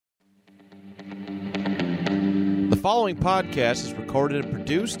The following podcast is recorded and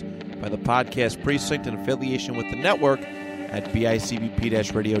produced by the Podcast Precinct in affiliation with the network at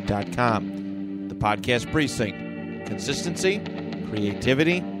bicbp-radio.com. The Podcast Precinct. Consistency,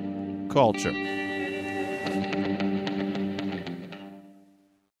 creativity, culture.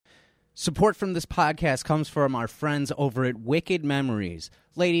 Support from this podcast comes from our friends over at Wicked Memories.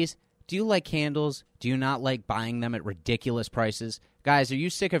 Ladies, do you like candles? Do you not like buying them at ridiculous prices? Guys, are you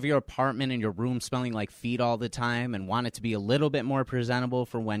sick of your apartment and your room smelling like feet all the time and want it to be a little bit more presentable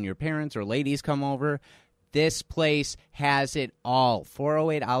for when your parents or ladies come over? This place has it all.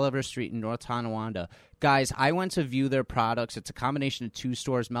 408 Oliver Street in North Tonawanda. Guys, I went to view their products. It's a combination of two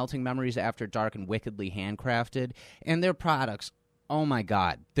stores, Melting Memories After Dark and Wickedly Handcrafted. And their products, oh my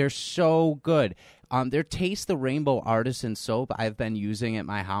God, they're so good. Their Taste the Rainbow Artisan Soap I've been using at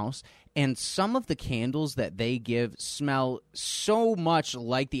my house. And some of the candles that they give smell so much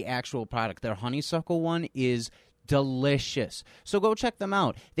like the actual product. Their honeysuckle one is delicious. So go check them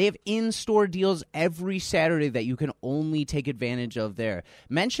out. They have in-store deals every Saturday that you can only take advantage of there.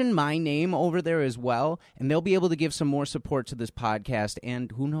 Mention my name over there as well, and they'll be able to give some more support to this podcast.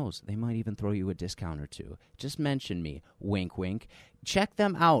 And who knows, they might even throw you a discount or two. Just mention me. Wink, wink. Check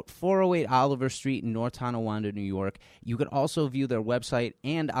them out, 408 Oliver Street in North Tonawanda, New York. You could also view their website,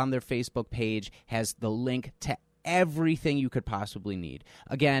 and on their Facebook page has the link to everything you could possibly need.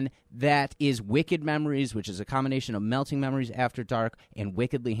 Again, that is Wicked Memories, which is a combination of Melting Memories After Dark and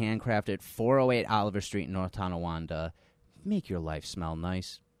Wickedly Handcrafted, 408 Oliver Street in North Tonawanda. Make your life smell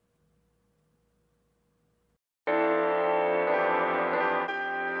nice.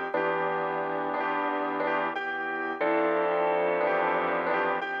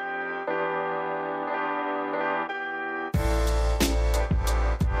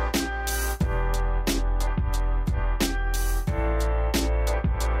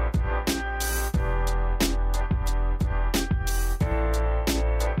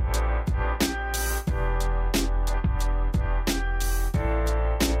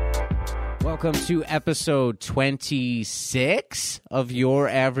 Welcome to episode 26 of Your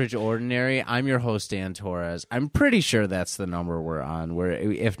Average Ordinary. I'm your host, Dan Torres. I'm pretty sure that's the number we're on.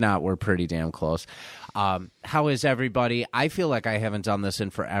 If not, we're pretty damn close. How is everybody? I feel like I haven't done this in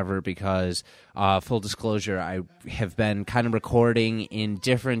forever because, full disclosure, I have been kind of recording in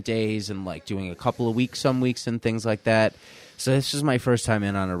different days and like doing a couple of weeks, some weeks, and things like that. So this is my first time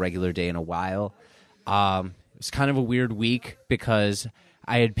in on a regular day in a while. It's kind of a weird week because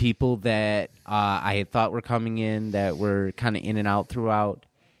I had people that I had thought were coming in that were kind of in and out throughout,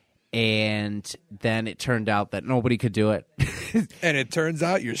 and then it turned out that nobody could do it. And it turns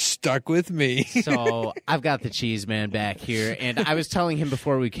out you're stuck with me. So I've got the cheese man back here, and I was telling him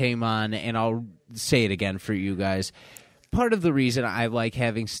before we came on, and I'll say it again for you guys. Part of the reason I like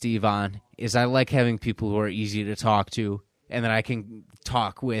having Steve on is I like having people who are easy to talk to and that I can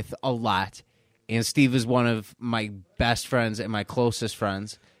talk with a lot. And Steve is one of my best friends and my closest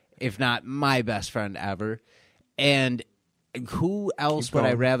friends, if not my best friend ever. And who else would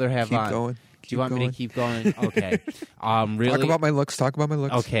I rather have keep on? Going. Do you want me to keep going? Okay. Really? Talk about my looks.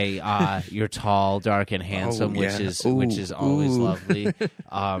 Okay. You're tall, dark, and handsome, which is always lovely.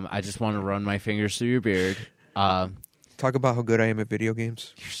 I just want to run my fingers through your beard. Talk about how good I am at video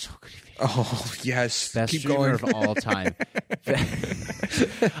games. You're so good at video games. Oh, yes. Best Keep streamer going. of all time.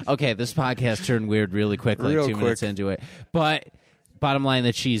 Okay, this podcast turned weird really quick, like Real 2 quick. minutes into it. But bottom line,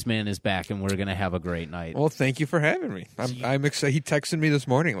 the cheese man is back, and we're going to have a great night. Well, thank you for having me. I'm excited. He texted me this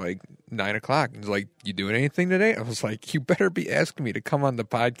morning, like 9 o'clock. He's like, "You doing anything today?" I was like, "You better be asking me to come on the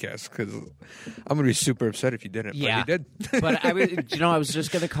podcast because I'm going to be super upset if you didn't." Yeah. But you did. But I was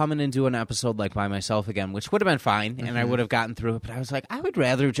just going to come in and do an episode like by myself again, which would have been fine, and I would have gotten through it. But I was like, I would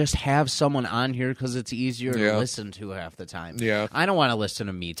rather just have someone on here because it's easier to listen to half the time. Yeah. I don't want to listen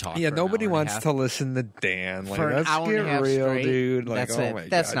to me talk. Yeah, for nobody an hour and wants a half. to listen to Dan. Like, For an let's hour get and a half real, straight. dude. Like, That's oh it. my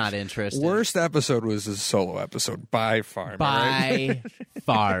That's gosh. not interesting. Worst episode was his solo episode by far. am I right? By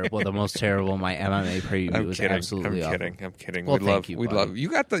far, well, the most terrible. My MMA preview was absolutely awful. I'm kidding. Well, we thank love, you, we buddy. love. You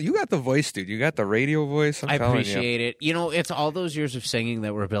got the voice, dude. You got the radio voice. I appreciate it. You know, it's all those years of singing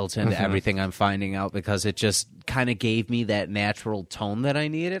that were built into everything I'm finding out because it just kind of gave me that natural tone that I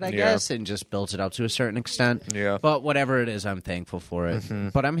needed, I guess, and just built it up to a certain extent. Yeah. But whatever it is, I'm thankful for it.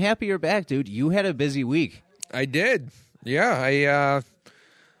 But I'm happy you're back, dude. You had a busy week. I did. Yeah, I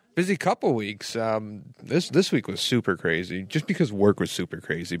busy couple weeks. This week was super crazy, just because work was super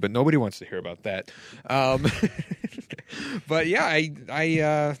crazy. But nobody wants to hear about that. But yeah,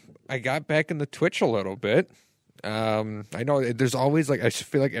 I got back in the Twitch a little bit. I know there's always like, I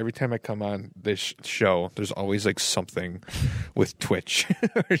feel like every time I come on this show, there's always like something with Twitch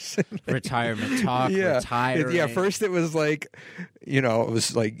or something. Retirement talk, Yeah. retiring. Yeah, first it was like, it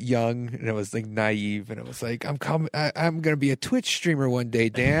was like young and it was like naive and it was like, I'm going to be a Twitch streamer one day,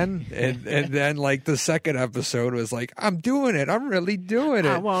 Dan. and then like the second episode was like, I'm doing it. I'm really doing it.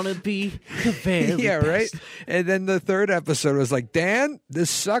 I want to be the very Yeah, best. right? And then the third episode was like, Dan, this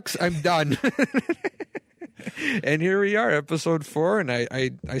sucks. I'm done. And here we are, episode 4, and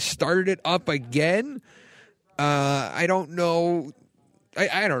I started it up again. I don't know.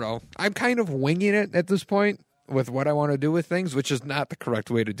 I don't know. I'm kind of winging it at this point with what I want to do with things, which is not the correct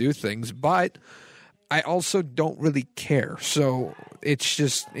way to do things, but I also don't really care. So it's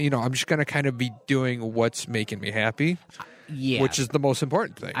just, I'm just going to kind of be doing what's making me happy. Yeah. Which is the most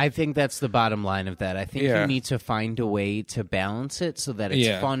important thing. I think that's the bottom line of that. I think Yeah. you need to find a way to balance it so that it's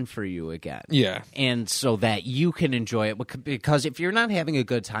Yeah. fun for you again. Yeah. And so that you can enjoy it. Because if you're not having a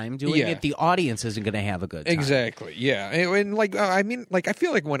good time doing Yeah. it, the audience isn't going to have a good time. Exactly. Yeah. And like, I mean, like, I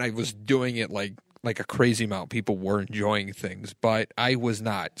feel like when I was doing it, like a crazy amount, people were enjoying things, but I was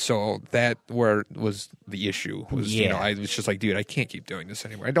not. So that where was the issue was, Yeah. I was just like, dude, I can't keep doing this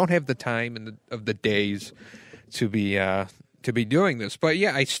anymore. I don't have the time of the days to be doing this. But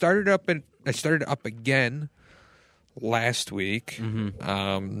yeah, I started up again last week.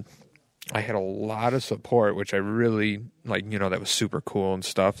 Mm-hmm. I had a lot of support, which I really like. That was super cool and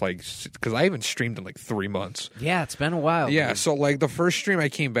stuff. Like, because I haven't streamed in like 3 months. Yeah, it's been a while. Yeah, dude. so like the first stream I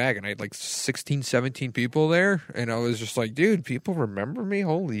came back and I had like 16, 17 people there, and I was just like, dude, people remember me?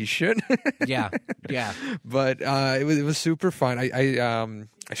 Holy shit! Yeah. But it was super fun.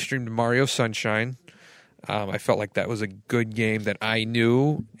 I streamed Mario Sunshine. I felt like that was a good game that I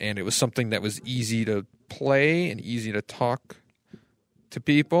knew, and it was something that was easy to play and easy to talk to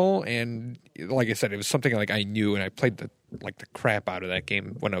people. And like I said, it was something like I knew, and I played the crap out of that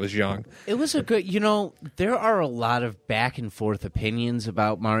game when I was young. It was a good, there are a lot of back and forth opinions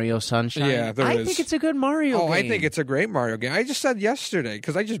about Mario Sunshine. Yeah, there I is. think it's a good Mario game. I think it's a great Mario game. I just said yesterday,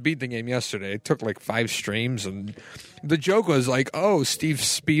 because I just beat the game yesterday. It took like 5 streams, and the joke was like, oh, Steve's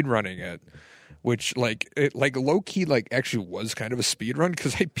speedrunning it. Which low key actually was kind of a speed run,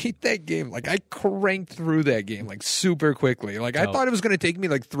 because I beat that game, like I cranked through that game like super quickly. Like I thought it was going to take me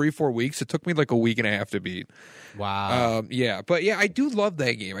like 3-4 weeks. It took me like a week and a half to beat. Wow. Yeah, but yeah, I do love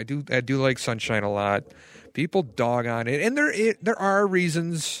that game. I do like Sunshine a lot. People dog on it, and there are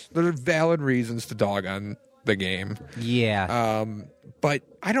valid reasons to dog on the game. Yeah. But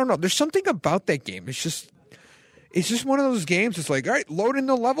I don't know. There's something about that game. It's just one of those games. It's like, all right, load in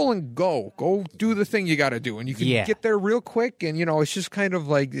the level and go do the thing you got to do, and you can get there real quick. And it's just kind of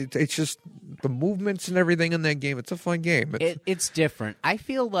like it's just the movements and everything in that game. It's a fun game. It's different. I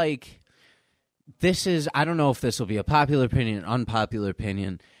feel like this is. I don't know if this will be a popular opinion, unpopular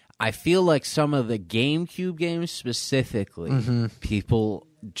opinion. I feel like some of the GameCube games specifically, people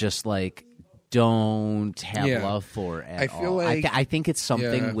just don't have love for at all. I feel like I think it's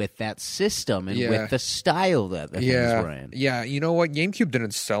something with that system and with the style that the things were in. Yeah, you know what? GameCube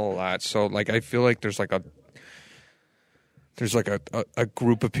didn't sell a lot, so I feel like there's a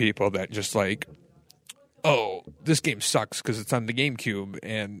group of people that just oh, this game sucks because it's on the GameCube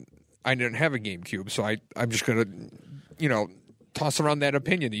and I didn't have a GameCube, so I'm just gonna toss around that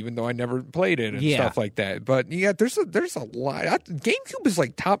opinion, even though I never played it and stuff like that. But yeah, there's a lot. GameCube is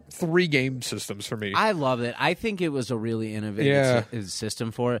like top 3 game systems for me. I love it. I think it was a really innovative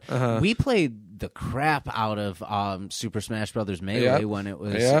system for it. We played the crap out of Super Smash Brothers Melee when it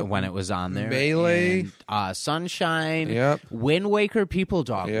was on there. Melee, and, Sunshine, Wind Waker, people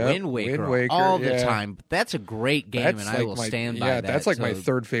dog Wind Waker all the time. That's a great game, and I will stand by that. That's my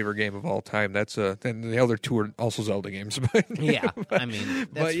 3rd favorite game of all time. That's and the other 2 are also Zelda games. But yeah, I mean,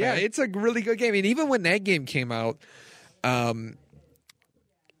 that's yeah, fair. it's a really good game. And even when that game came out,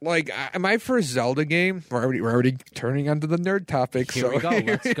 my first Zelda game, we're already turning onto the nerd topic. Here we go.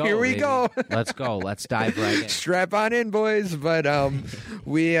 Let's go. Here we go. Let's go. Let's dive right in. Strap on in, boys. But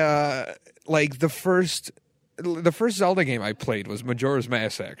we the first Zelda game I played was Majora's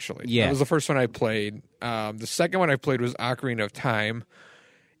Mask. Actually, yeah, that was the first one I played. The second one I played was Ocarina of Time,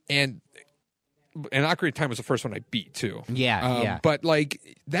 and Ocarina of Time was the first one I beat too. Yeah. But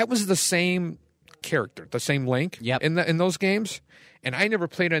that was the same character, the same Link. In those games. And I never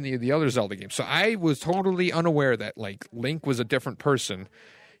played any of the other Zelda games, so I was totally unaware that Link was a different person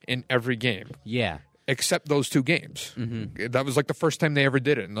in every game. Yeah. Except those 2 games. Mm-hmm. That was the first time they ever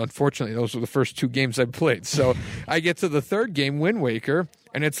did it, and unfortunately, those were the first 2 games I played. So I get to the 3rd game, Wind Waker,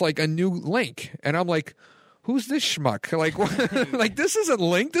 and it's a new Link, and I'm like, who's this schmuck? Like, like this isn't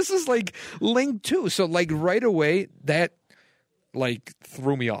Link. This is like Link 2. So like right away that like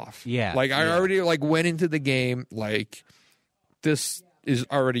threw me off. Yeah. Like I already like went into the game like this is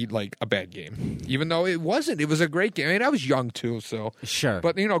already like a bad game, even though it wasn't. It was a great game. I mean, I was young too, so Sure.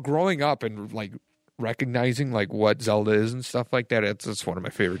 But growing up and like recognizing like what Zelda is and stuff like that, it's one of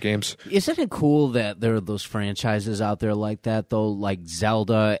my favorite games. Isn't it cool that there are those franchises out there like that, though, like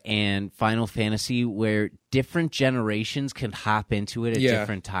Zelda and Final Fantasy, where different generations can hop into it at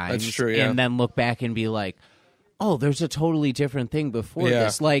different times, that's true, yeah. and then look back and be like, oh, there's a totally different thing before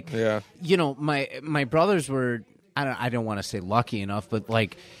this. Like, my brothers were, I don't want to say lucky enough, but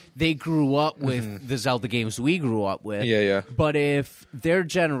like they grew up with the Zelda games we grew up with. Yeah. But if their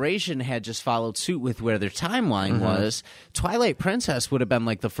generation had just followed suit with where their timeline was, Twilight Princess would have been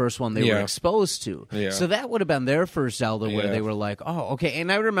like the first one they were exposed to. Yeah. So that would have been their first Zelda where they were like, oh, okay. And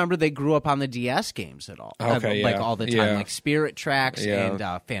I remember they grew up on the DS games at all. Okay, like all the time, like Spirit Tracks and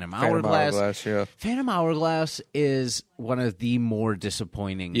Phantom Hourglass. Phantom Hourglass is one of the more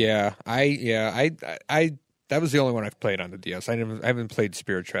disappointing. I that was the only one I've played on the DS. I haven't played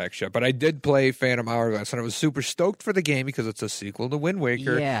Spirit Tracks yet, but I did play Phantom Hourglass, and I was super stoked for the game because it's a sequel to Wind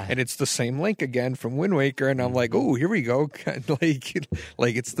Waker, and it's the same Link again from Wind Waker, and I'm like, oh, here we go,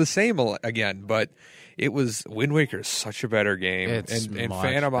 like it's the same again, but it was Wind Waker is such a better game, and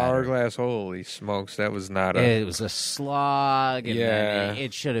Phantom Hourglass, holy smokes, that was not It was a slog, and then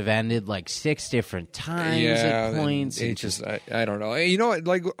it should have ended like 6 different times at points. It just I don't know. You know,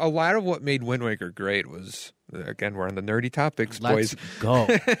 like a lot of what made Wind Waker great was. Again, we're on the nerdy topics, boys. Let's go.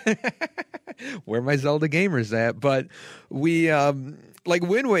 Where my Zelda gamers at? But we like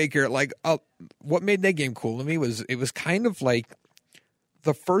Wind Waker. Like what made that game cool to me was it was kind of like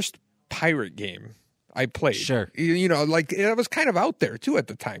the first pirate game I played. Sure, like it was kind of out there too at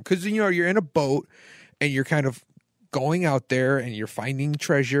the time because you're in a boat and you're kind of going out there and you're finding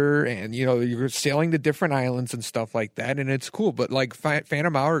treasure and you're sailing to different islands and stuff like that, and it's cool. But like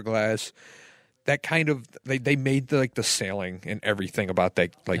Phantom Hourglass. That kind of they made the sailing and everything about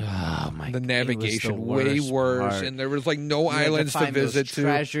that the navigation way worse, part. and there was like no islands to visit. Those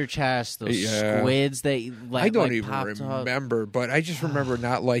treasure chests, those squids that I don't even remember, but I just remember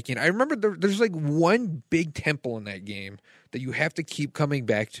not liking. I remember there's like one big temple in that game that you have to keep coming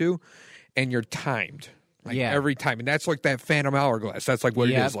back to, and you're timed. Every time, and that's like that Phantom Hourglass. That's like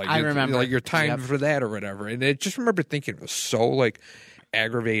what it is. Like I remember, like you're timed for that or whatever. And I just remember thinking it was so like.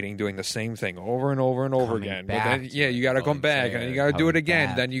 Aggravating doing the same thing over and over and over again. But then, you got to come back and you got to do it again.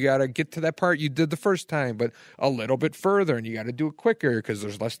 Back. Then you got to get to that part you did the first time, but a little bit further, and you got to do it quicker because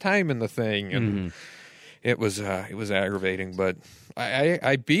there's less time in the thing. And it was aggravating, but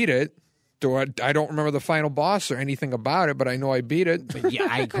I beat it. I don't remember the final boss or anything about it, but I know I beat it.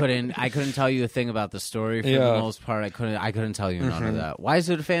 I couldn't tell you a thing about the story for the most part. I couldn't tell you none of that. Why is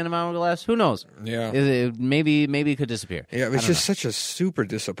it a Phantom Hourglass? Who knows? Yeah, maybe it could disappear. Yeah, it was just such a super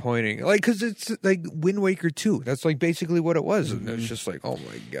disappointing. Like because it's like Wind Waker 2. That's like basically what it was, and it's just like, oh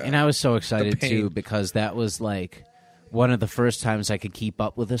my god. And I was so excited too because that was like one of the first times I could keep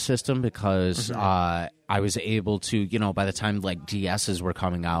up with the system because I was able to, by the time like DSs were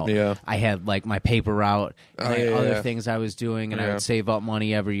coming out, I had like my paper route and other things I was doing, and I would save up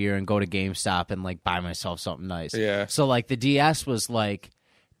money every year and go to GameStop and like buy myself something nice. Yeah. So like the DS was like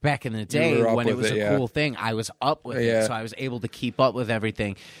back in the day when it was a cool thing, I was up with it, so I was able to keep up with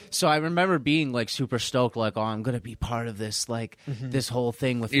everything. So I remember being like super stoked, like, oh, I'm gonna be part of this, like this whole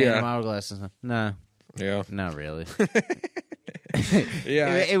thing with Phantom Hourglass. Nah. Yeah, not really.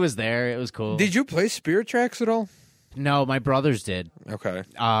 It was there. It was cool. Did you play Spirit Tracks at all? No, my brothers did. Okay.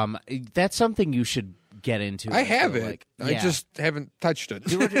 That's something you should get into. I have it. I just haven't touched it.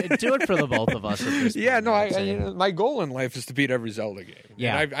 Do it for the both of us. At this point, my goal in life is to beat every Zelda game.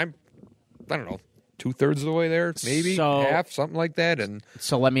 Yeah, and I don't know, 2/3 of the way there, maybe half, something like that. And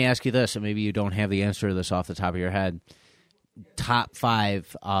so let me ask you this, and maybe you don't have the answer to this off the top of your head. Top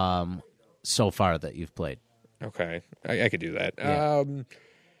 5. So far that you've played. Okay, I could do that. Yeah.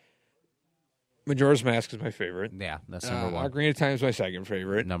 Majora's Mask is my favorite. Yeah, that's number 1. Ocarina of Time is my second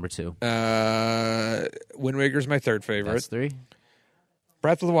favorite. Number 2. Wind Waker is my third favorite. That's 3.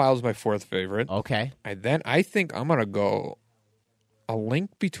 Breath of the Wild is my 4th favorite. Okay. And then I think I'm gonna go A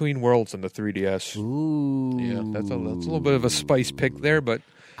Link Between Worlds in the 3DS. Ooh. Yeah, that's a little bit of a spice pick there, but.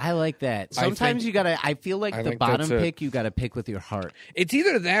 I like that. Sometimes you gotta. I feel like the bottom pick you gotta pick with your heart. It's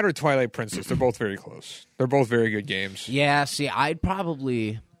either that or Twilight Princess. They're both very close. They're both very good games. Yeah. See, I'd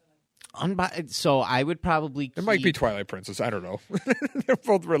probably. So I would probably. It might be Twilight Princess. I don't know. They're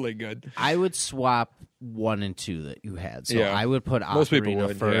both really good. I would swap 1 and 2 that you had. So Yeah. I would put Most people Ocarina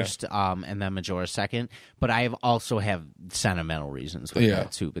would, first, and then Majora second. But I also have sentimental reasons with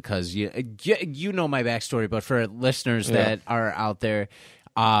that too, because you know my backstory. But for listeners that are out there,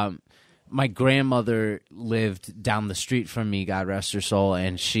 my grandmother lived down the street from me, God rest her soul,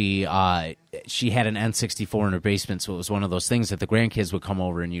 and she had an N64 in her basement. So it was one of those things that the grandkids would come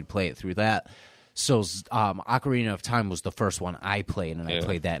over and you'd play it through that. So Ocarina of Time was the first one I played, and I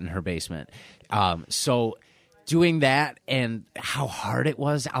played that in her basement. So doing that and how hard it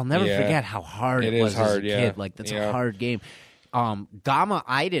was, I'll never forget how hard it was as a kid. Like, that's a hard game. Gamma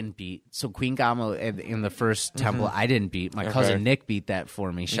I didn't beat. So Queen Gamma in the first temple I didn't beat. My cousin Nick beat that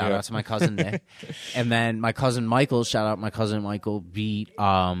for me. Shout out to my cousin Nick. And then my cousin Michael, shout out my cousin Michael, beat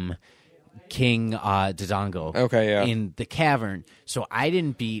King Dodongo in the cavern. So I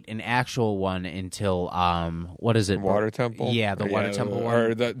didn't beat an actual one until what is it? Water Temple? Yeah, the Water Temple one.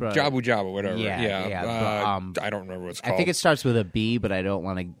 Or the Jabu Jabu, whatever. Yeah. I don't remember what it's called. I think it starts with a B, but I don't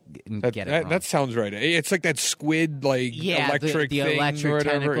want to get it wrong. That sounds right. It's like that squid, electric the thing electric or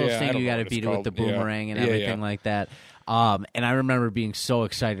whatever. tentacles I thing. don't You know got to what it's beat it with called. the boomerang and everything like that. And I remember being so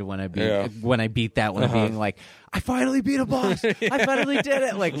excited when I beat that one, being like, I finally beat a boss. I finally did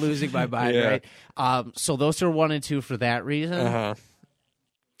it. Like, losing my mind, right? So those are 1 and 2 for that reason.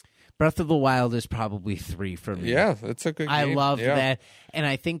 Breath of the Wild is probably 3 for me. Yeah, that's a good game. I love that. And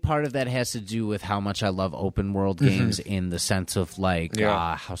I think part of that has to do with how much I love open world games in the sense of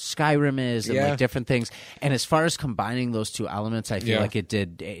how Skyrim is and like different things. And as far as combining those two elements, I feel like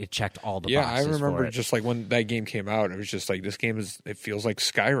it checked all the boxes. I remember for it. just like when that game came out, it was just like, this game it feels like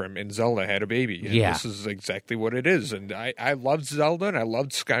Skyrim and Zelda had a baby. And this is exactly what it is. And I loved Zelda and I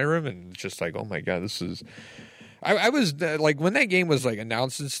loved Skyrim, and just like, oh my God, this is... I was like, when that game was like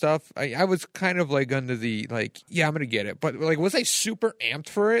announced and stuff, I was kind of like under the like, yeah, I'm gonna get it, but like, was I super amped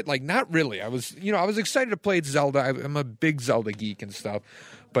for it? Like, not really. I was excited to play Zelda. I'm a big Zelda geek and stuff,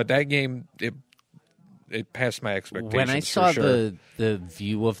 but that game it passed my expectations. When I saw the the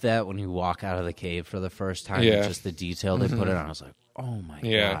view of that, when you walk out of the cave for the first time, and just the detail they put in, I was like, oh my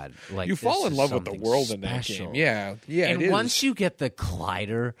God! Like, you fall in love with the world in that game. Yeah. And once you get the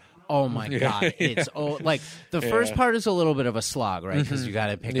glider. Oh my God! It's like the first part is a little bit of a slog, right? Because you got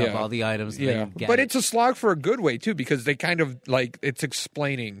to pick up all the items. But it's a slog for a good way too, because they kind of like, it's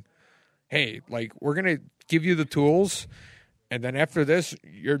explaining, hey, like, we're gonna give you the tools, and then after this,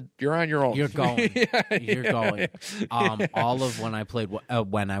 you're on your own. You're going. You're going. All of when I played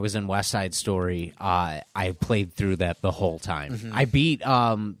when I was in West Side Story, I played through that the whole time. I beat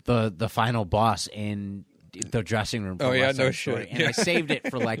the final boss in the dressing room. No shit. And I saved it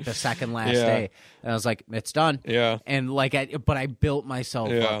for like the second last day, and I was like, it's done. And like, but I built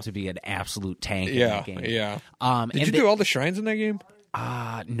myself up to be an absolute tank in that game. Did you do all the shrines in that game?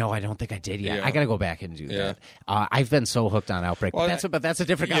 No, I don't think I did yet. I got to go back and do that. I've been so hooked on Outbreak, but that's a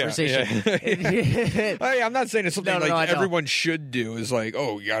different conversation. I'm not saying it's something everyone should do. Is like,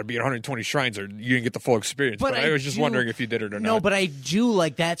 oh, you got to be at 120 shrines or you didn't get the full experience. But I was just wondering if you did it or not. No, but I do.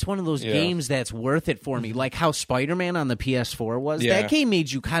 Like, that's one of those games that's worth it for me. Like how Spider-Man on the PS4 was. That game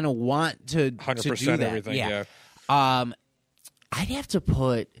made you kind of want to 100% to do that. everything. I'd have to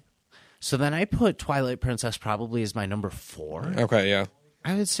put. So then I put Twilight Princess probably as my number 4. Okay,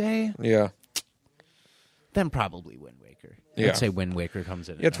 I would say. Then probably Wind Waker. I'd say Wind Waker comes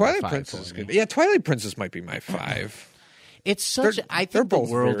in. Twilight Princess is good. Yeah, Twilight Princess might be my 5. It's such. I think the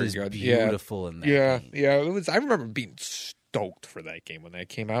world is beautiful in that game. It was. I remember being stoked for that game when that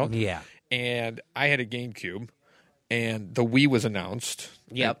came out. And I had a GameCube, and the Wii was announced.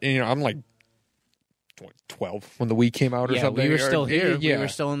 And I'm like 12 when the Wii came out or something. We were still here. We were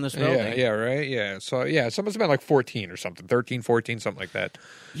still in this building. So so it must have been like 14 or something, 13, 14, something like that.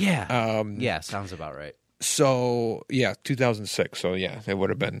 Sounds about right. So 2006. So it would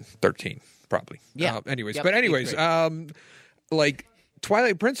have been 13 probably. Anyways, like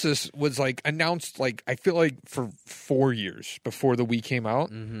Twilight Princess was like announced, like, I feel like for 4 years before the Wii came out,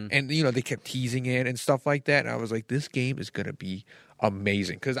 and they kept teasing it and stuff like that, and I was like, this game is gonna be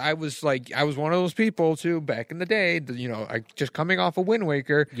amazing, because I was one of those people too back in the day, I just coming off of Wind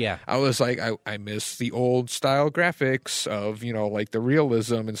Waker. I was like, I miss the old style graphics of like the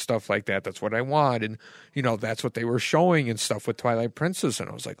realism and stuff like that. That's what I want, and that's what they were showing and stuff with Twilight Princess, and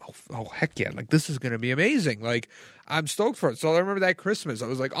I was like, oh heck yeah, like, this is gonna be amazing, like, I'm stoked for it. So I remember that Christmas, I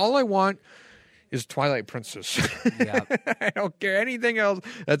was like, all I want is Twilight Princess. I don't care anything else.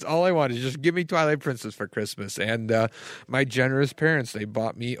 That's all I want, is just give me Twilight Princess for Christmas. And my generous parents, they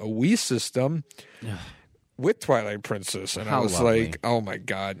bought me a Wii system with Twilight Princess, and I How was lovely. like, oh my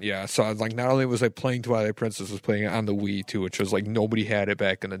god, yeah. So I was like, not only was I playing Twilight Princess, I was playing it on the Wii too, which was like nobody had it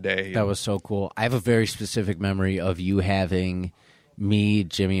back in the day. That was so cool. I have a very specific memory of you having me,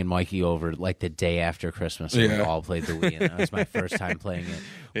 Jimmy, and Mikey over like the day after Christmas. And we Yeah. all played the Wii, and that was my first time playing it.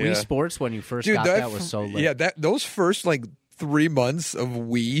 Yeah. Wii Sports, when you first Dude, got that, was so lit. Yeah, those first like 3 months of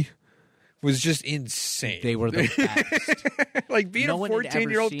Wii was just insane. They were the best. Like being No a one had ever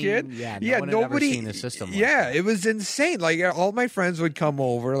 14-year-old seen- kid. yeah, no one had ever nobody seen a system like yeah, that. it was insane. Like all my friends would come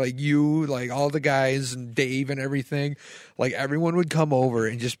over, like you, like all the guys and Dave and everything. Like everyone would come over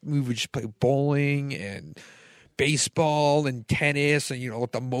and we would just play bowling and baseball and tennis and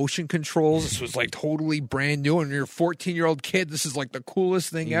with the motion controls. This was like totally brand new, and you're a 14-year-old kid. This is like the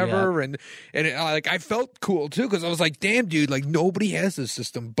coolest thing ever. And like I felt cool too, because I was like, damn dude, like nobody has this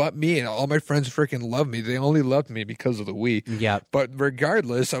system but me, and all my friends freaking love me. They only loved me because of the Wii. Yep. But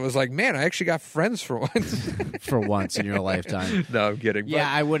regardless, I was like, man, I actually got friends for once. For once in your lifetime. No, I'm kidding. Yeah,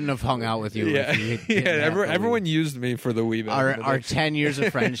 I wouldn't have hung out with you. Yeah, If you didn't yeah. have the Wii. Everyone used me for the Wii. back in the Our day. 10 years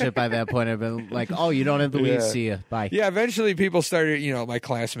of friendship by that point have been like, oh, you don't have the Wii, Yeah. see ya, bye. Yeah, eventually people started, my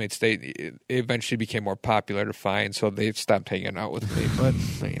classmates, it eventually became more popular to find, so they stopped hanging out with me. But,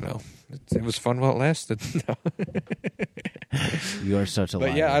 it was fun while it lasted. No. You are such a But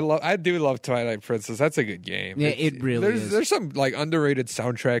liar. yeah, I do love Twilight Princess. That's a good game. Yeah, it really is. There's some like underrated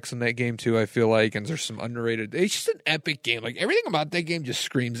soundtracks in that game too, I feel like, and there's some underrated. It's just an epic game. Like everything about that game just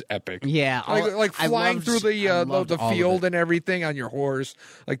screams epic. Yeah, like I flying loved- through I loved the all of field it. and everything on your horse,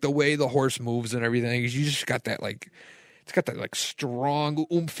 like the way the horse moves and everything. You just got that like. It's got that like strong,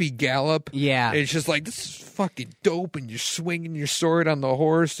 oomphy gallop. Yeah. And it's just like, this is fucking dope. And you're swinging your sword on the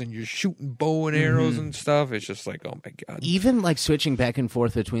horse and you're shooting bow and arrows and stuff. It's just like, oh my God. Even like switching back and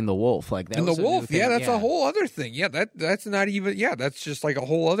forth between the wolf, like that. And was the a new wolf, thing. yeah, that's a whole other thing. Yeah, that's not even, that's just like a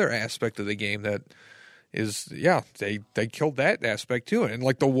whole other aspect of the game that is, they killed that aspect too. And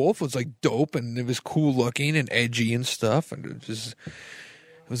like the wolf was like dope and it was cool looking and edgy and stuff. And it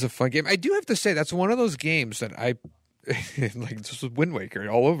was a fun game. I do have to say, that's one of those games that like this was Wind Waker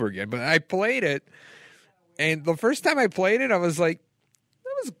all over again. But I played it, and the first time I played it, I was like,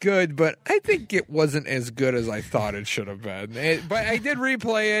 that was good, but I think it wasn't as good as I thought it should have been. But I did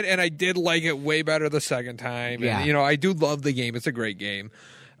replay it, and I did like it way better the second time. Yeah. And, I do love the game. It's a great game.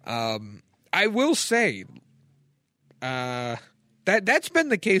 I will say, that's been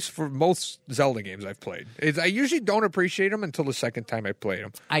the case for most Zelda games I've played. I usually don't appreciate them until the second time I played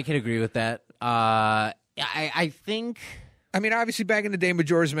them. I can agree with that. I think. I mean, obviously, back in the day,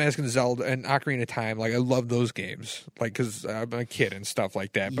 Majora's Mask and Zelda and Ocarina of Time, like I loved those games, like because I'm a kid and stuff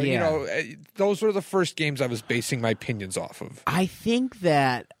like that. But Yeah. Those were the first games I was basing my opinions off of. I think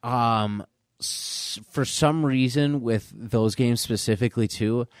that for some reason with those games specifically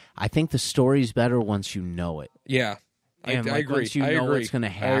too, I think the story's better once you know it. Yeah, And I like, agree. once you I know agree. what's going to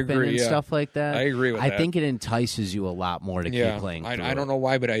I happen agree, and yeah. stuff like that. I agree with I that. think it entices you a lot more to keep playing through I don't know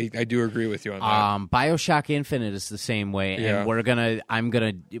why, but I do agree with you on that. BioShock Infinite is the same way, Yeah. and I'm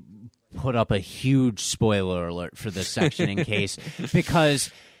gonna put up a huge spoiler alert for this section in case, because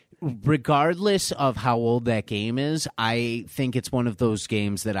regardless of how old that game is, I think it's one of those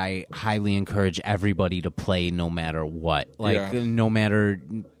games that I highly encourage everybody to play no matter what. Like, Yeah. no matter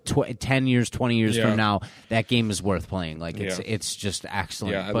 10 years, 20 years Yeah. from now, that game is worth playing. Like, Yeah. it's just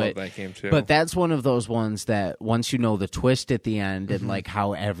excellent. Yeah, I love that game, too. But that's one of those ones that once you know the twist at the end and like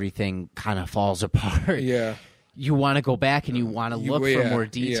how everything kind of falls apart, Yeah. you want to go back and you want to look for yeah, more yeah.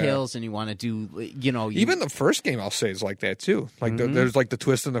 details and you want to do, Even the first game, I'll say, is like that too. Like there's like the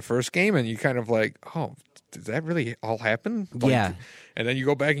twist in the first game, and you kind of like, oh, did that really all happen? Like, Yeah. And then you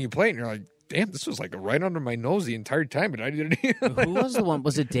go back and you play it, and you're like, damn, this was like right under my nose the entire time, but I didn't. Who was the one?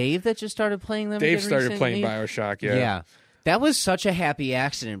 Was it Dave that just started playing them? Dave again started recently? playing BioShock. Yeah. Yeah. That was such a happy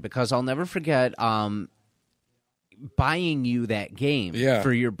accident because I'll never forget buying you that game Yeah.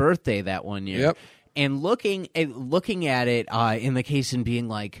 for your birthday that one year. Yep. And looking at it in the case and being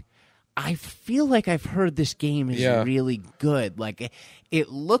like, I feel like I've heard this game is Yeah. really good. Like, it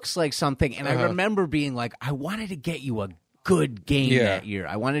looks like something. And I Uh-huh. remember being like, I wanted to get you a good game Yeah. that year.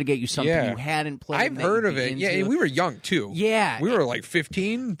 I wanted to get you something Yeah. you hadn't played. I've that heard you'd of be it. Yeah, into. we were young too. Yeah. We were like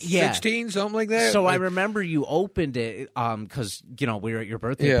 15, Yeah. 16, something like that. So I Like, remember you opened it because we were at your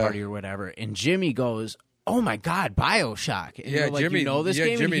birthday Yeah. party or whatever, and Jimmy goes, "Oh my God, BioShock!" And Yeah, you're like, Jimmy- you know this yeah,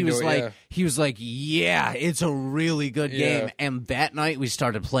 game, Jimmy and he was knew it, like, yeah. "Yeah, it's a really good Yeah. game." And that night we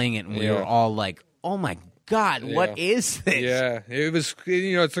started playing it, and we Yeah. were all like, "Oh my God, what is this? Yeah, it was.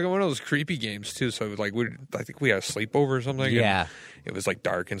 It's like one of those creepy games too. So it was like I think we had a sleepover or something. Yeah. And it was like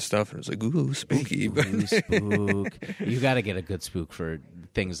dark and stuff, and it was like ooh, spooky. Ooh, spook. You got to get a good spook for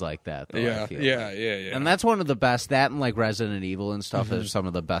things like that. Though, I feel yeah. And that's one of the best. That and like Resident Evil and stuff are some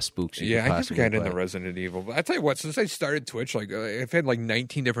of the best spooks. You Yeah, could I never possibly got into play. Resident Evil. But I tell you what, since I started Twitch, like I've had like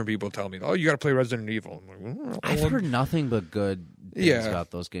 19 different people tell me, "Oh, you got to play Resident Evil." I'm like, I've heard nothing but good things about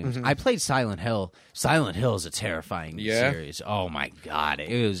those games. I played Silent Hill. Silent Hill is a terrifying series. Oh my God,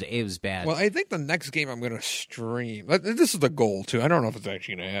 it was bad. Well, I think the next game I'm going to stream. This is the goal too. I don't know if it's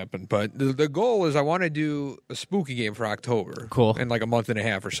actually going to happen, but the goal is I want to do a spooky game for October. Cool. In like a month and a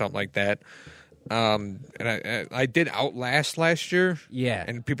half or something like that. And I did Outlast last year. Yeah.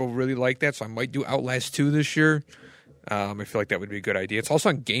 And people really like that, so I might do Outlast 2 this year. I feel like that would be a good idea. It's also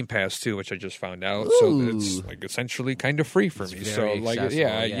on Game Pass too, which I just found out. Ooh. So it's like essentially kind of free for me. very So like, accessible,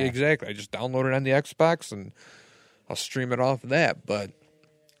 yeah, yeah. exactly. I just download it on the Xbox and I'll stream it off of that. But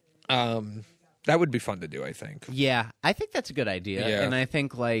that would be fun to do, I think. Yeah, I think that's a good idea. Yeah. And I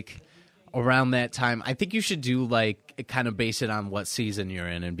think like around that time, I think you should do like kind of base it on what season you're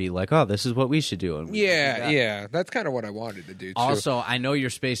in and be like, oh, this is what we should do. And we should do that. Yeah. That's kind of what I wanted to do too. Also, I know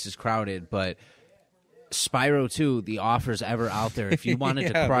your space is crowded, but Spyro 2, the offers ever out there. If you wanted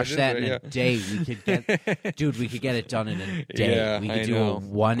to Yeah, crush that that is in a day, we could get, dude, we could get it done in a day. Yeah, we could I do know. a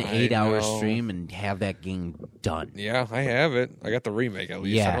 1 8-hour know. stream and have that game done. Yeah, I have it. I got the remake at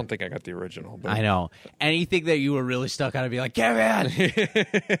least. Yeah. I don't think I got the original. But... I know. Anything that you were really stuck on, I'd be like, Kevin!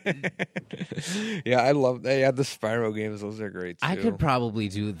 Yeah, I love the Spyro games. Those are great too. I could probably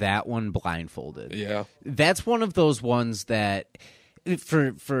do that one blindfolded. Yeah. That's one of those ones that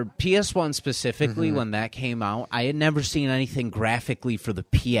for PS1 specifically, Mm-hmm. when that came out, I had never seen anything graphically for the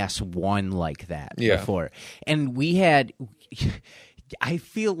PS1 like that before. And we had I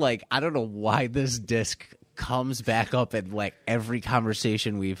feel like I don't know why this disc comes back up in like every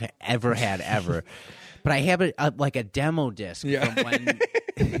conversation we've ever had ever. But I have like a demo disc from when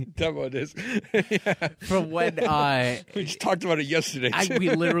Demo disc. from when We just talked about it yesterday. we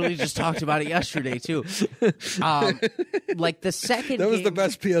literally just talked about it yesterday too. Like the second That was game, the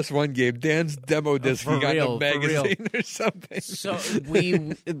best PS1 game. Dan's demo disc. For He got real, in a for real. magazine or something. So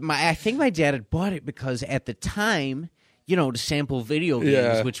I think my dad had bought it because at the time, to sample video games,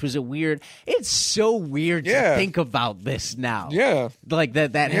 Yeah. which was it's so weird to Yeah. think about this now. Yeah. Like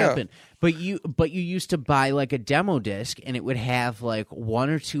that Yeah. happened. But you used to buy like a demo disc and it would have like 1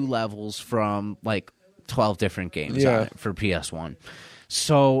 or 2 levels from like 12 different games on it for PS1.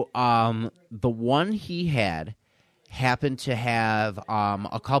 So the one he had happened to have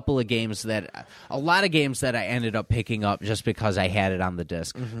a couple of games a lot of games that I ended up picking up just because I had it on the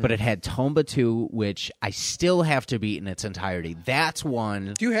disc. But it had Tomba 2, which I still have to beat in its entirety. That's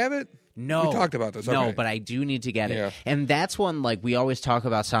one. Do you have it? No. We talked about this. No, Okay. but I do need to get it. Yeah. And that's one, like, we always talk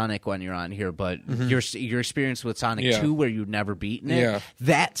about Sonic when you're on here, but your experience with Sonic Yeah. 2 where you've never beaten it, Yeah.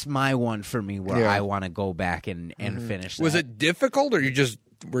 that's my one for me where Yeah. I want to go back and finish that. Was it difficult, or you just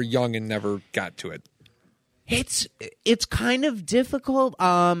were young and never got to it? It's kind of difficult.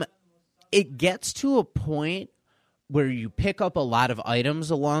 It gets to a point where you pick up a lot of items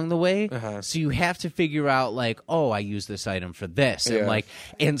along the way, so you have to figure out like, oh, I use this item for this, Yeah.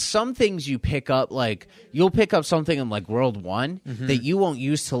 and some things you pick up, like you'll pick up something in like World 1 that you won't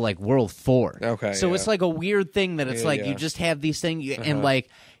use till like World 4. Okay, so yeah. it's like a weird thing that it's Yeah, like yeah. you just have these things, and like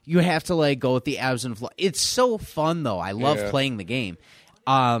you have to like go with the ebbs and flows. It's so fun though. I love Yeah. playing the game.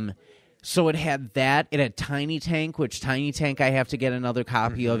 So it had that. It had Tiny Tank, which Tiny Tank I have to get another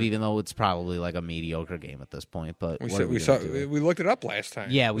copy of, even though it's probably like a mediocre game at this point. But what are we gonna do? We looked it up last time.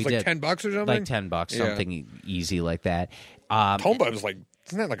 Yeah, It was we like did. $10 or something. Like $10, Yeah. something easy like that. Tomba was like,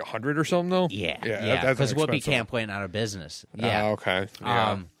 isn't that like 100 or something though? Yeah, that's because Whoopi expensive. Camp went out of business. Yeah, Okay.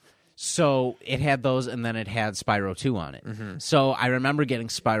 Yeah. So it had those, and then it had Spyro 2 on it. So I remember getting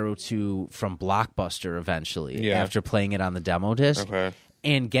Spyro 2 from Blockbuster eventually Yeah. after playing it on the demo disc. Okay.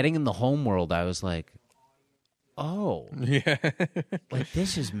 And getting in the home world, I was like, oh, Yeah. like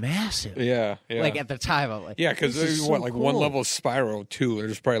this is massive. Yeah. Yeah. Like at the time, I'm like, yeah, because this is there's so like one cool. level of Spyro 2.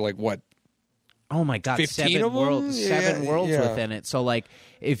 There's probably like what? Oh my god, 15 seven of them? worlds, Yeah, seven worlds yeah. within it. So like,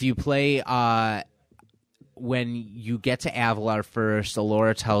 if you play, when you get to Avalar first,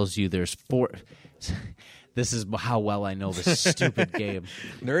 Alora tells you there's 4. This is how well I know this stupid game.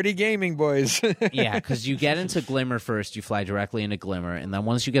 Nerdy gaming, boys. Yeah, because you get into Glimmer first, you fly directly into Glimmer, and then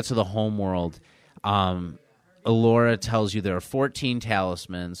once you get to the home world, Alora tells you there are 14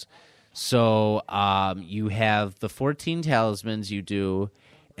 talismans. So you have the 14 talismans you do,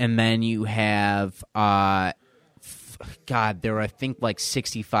 and then you have God, there are, I think, like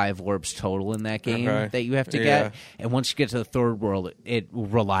 65 orbs total in that game Okay. that you have to Yeah. get. And once you get to the third world, it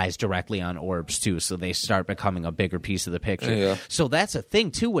relies directly on orbs, too. So they start becoming a bigger piece of the picture. Yeah. So that's a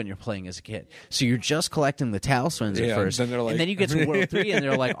thing, too, when you're playing as a kid. So you're just collecting the talismans at Yeah, first. then they're like- and then you get to World 3, and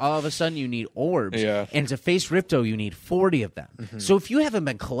they're like, all of a sudden, you need orbs. Yeah. And to face Ripto, you need 40 of them. So if you haven't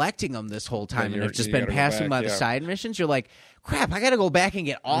been collecting them this whole time and you're- have just you been gotta go passing back, by the yeah. side missions, you're like, crap, I got to go back and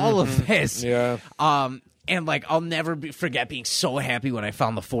get all of this. Yeah. And like, I'll never forget being so happy when I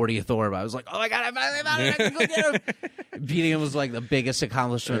found the 40th orb. I was like, oh my God, I finally found it. I can go get him. Beating him was like the biggest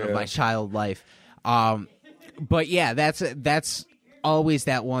accomplishment of my child life. But yeah, that's always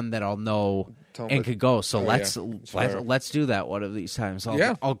that one that I'll know and could go. So let's do that one of these times.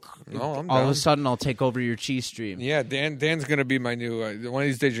 Yeah. I'm No, I'm all of down. a sudden I'll take over your cheese stream. Yeah, Dan's gonna be my new. One of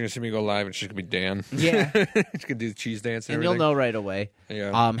these days, you're gonna see me go live, and she's gonna be Dan. Yeah. She's gonna do the cheese dance and And you'll everything. know right away.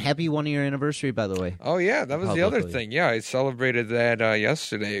 Yeah. Happy 1 year anniversary, by the way. Oh yeah, that was the other Publicly. thing. Yeah, I celebrated that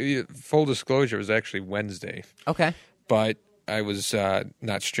yesterday. Full disclosure, it was actually Wednesday, Okay. but I was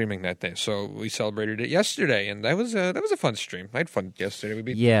not streaming that day, so we celebrated it yesterday, and that was a fun stream. I had fun yesterday. We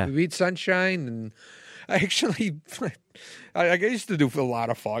beat Sunshine, and I actually I used to do a lot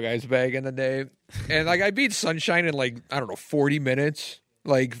of Fall Guys back in the day, and like I beat Sunshine in like I don't know 40 minutes,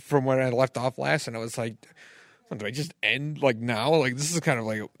 like from when I left off last, and I was like. Do I just end like now? Like this is kind of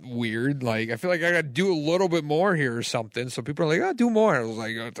like weird. Like I feel like I got to do a little bit more here or something. So people are like, "Oh, do more." I was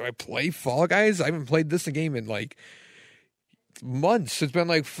like, "Do I play Fall Guys? I haven't played this game in like months. It's been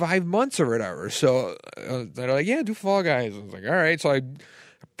like 5 months or whatever." So they're like, "Yeah, do Fall Guys." I was like, "All right." So I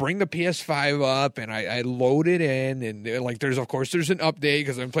bring the PS5 up and I load it in, and like there's an update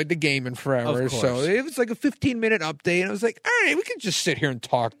because I haven't played the game in forever. Of course. So it was like a 15-minute update, and I was like, all right, we can just sit here and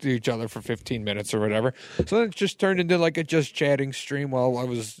talk to each other for 15 minutes or whatever. So then it just turned into like a just chatting stream while I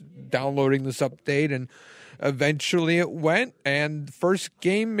was downloading this update, and eventually it went, and first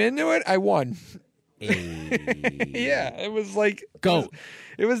game into it, I won. Yeah, it was like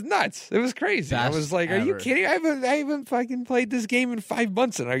It was nuts. It was crazy. I Best was like, "Are you ever. kidding? I haven't fucking played this game in 5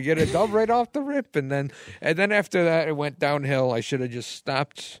 months, and I get a dub right off the rip." And then after that, it went downhill. I should have just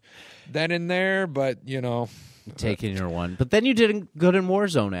stopped then and there, but you know, Taking your one. But then you did good in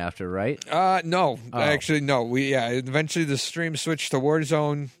Warzone after, right? no, Oh. actually, no. Eventually the stream switched to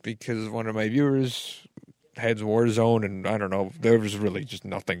Warzone because one of my viewers had Warzone, and I don't know, there was really just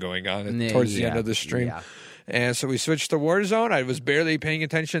nothing going on towards the end of the stream. Yeah. And so we switched to Warzone. I was barely paying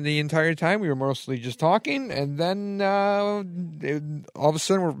attention the entire time. We were mostly just talking. And then all of a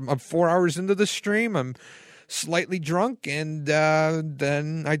sudden, I'm 4 hours into the stream. I'm slightly drunk. And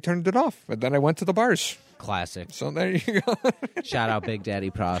then I turned it off. And then I went to the bars. Classic. So there you go. Shout out Big Daddy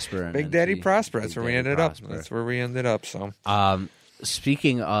Prosper. And Big Daddy NC. Prosper. That's Big where we Daddy ended up. Prosper. That's where we ended up. So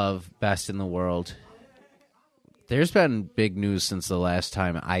Speaking of best in the world, there's been big news since the last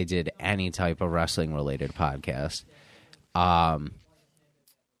time I did any type of wrestling related podcast.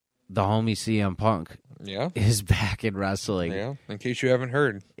 The homie CM Punk yeah. is back in wrestling. Yeah. In case you haven't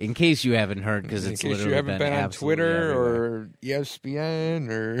heard. In case you haven't heard, because In it's case literally you haven't been on absolutely Twitter everywhere. or E ESPN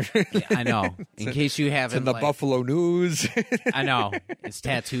or I know. In case you haven't, in the like, Buffalo News. I know it's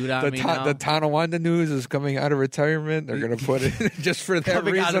tattooed on me now. The Tonawanda News is coming out of retirement. They're going to put it just for that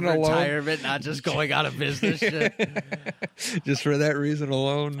Coming out reason of alone. retirement, not just going out of business. Shit. Just for that reason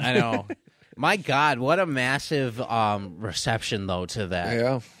alone. I know. My God, what a massive reception though to that.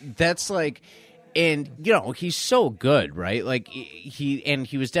 Yeah. That's like, and you know, he's so good, right? Like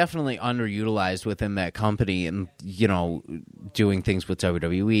he was definitely underutilized within that company, and you know, doing things with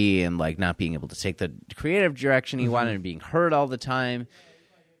WWE and like not being able to take the creative direction he wanted and being hurt all the time.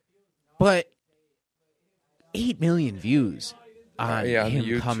 But 8 million views on yeah, on him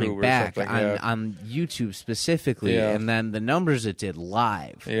YouTube coming or back something, yeah. on YouTube specifically, Yeah. and then the numbers it did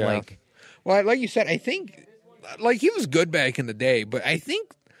live, Yeah. like. Well, like you said, I think like he was good back in the day, but I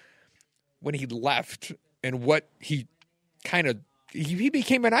think when he left and what he kind of he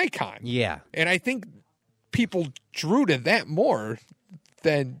became an icon. Yeah. And I think people drew to that more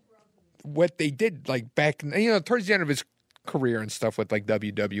than what they did like back towards the end of his career and stuff with like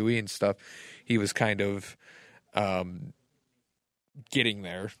WWE and stuff. He was kind of getting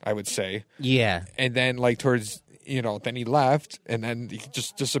there, I would say. Yeah. And then like towards then he left and then he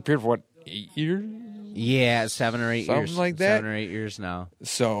just disappeared for what, 8 years? Yeah, 7 or 8 Something years. like that. 7 or 8 years now.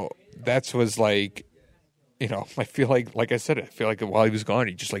 So that was like, I feel like I said it. I feel like while he was gone,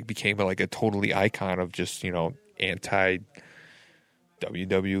 he just like became like a totally icon of just anti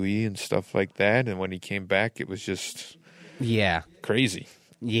WWE and stuff like that. And when he came back, it was just Yeah. crazy.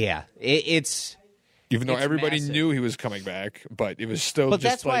 Yeah. It's Even though It's everybody massive. knew he was coming back, but it was still But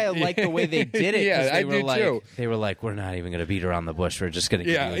just that's why I like the way they did it. 'cause Yeah, they I were do like, too. They were like, we're not even going to beat around the bush. We're just going to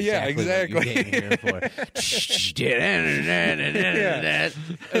give Yeah, you yeah, exactly what you exactly. came here for.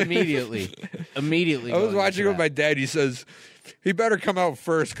 Immediately. I was going watching into with my dad. He says, he better come out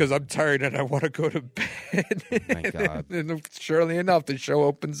first because I'm tired and I want to go to bed. My God. And surely enough, the show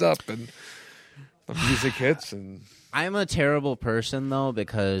opens up and the music hits. And I'm a terrible person, though,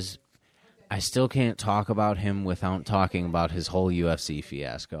 because I still can't talk about him without talking about his whole UFC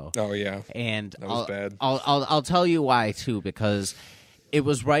fiasco. oh yeah, And That was bad. I'll tell you why too, because it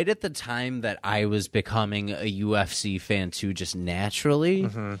was right at the time that I was becoming a UFC fan too, just naturally.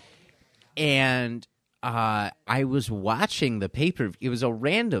 Mm-hmm. And I was watching the pay-per-view. It was a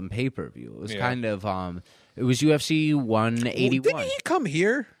random pay-per-view. It was Yeah. kind of it was UFC 181. Didn't he come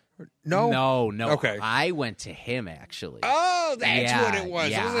here? No, No. Okay. I went to him actually. Oh, that's Yeah, what it was.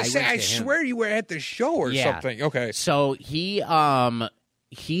 yeah, I was gonna I say, went I to him. swear you were at the show or Yeah. something. Okay. So he announced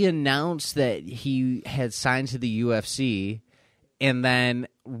that he had signed to the UFC, and then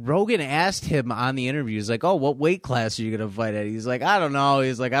Rogan asked him on the interview, he's like, "Oh, what weight class are you going to fight at?" He's like, "I don't know."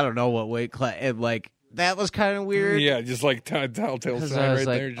 He's like, "I don't know what weight class." And like that was kind of weird. Yeah, just like telltale 'Cause sign I was right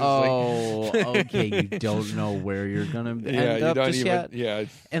like, there. Just "Oh, okay, you don't know where you're gonna like, end you up don't just even. yet." Yeah,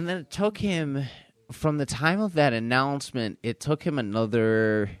 And then it took him, from the time of that announcement, it took him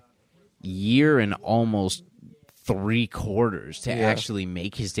another year and almost 3/4 to Yeah. actually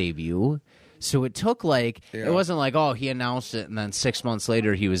make his debut. So it took Yeah. it wasn't like, oh, he announced it and then 6 months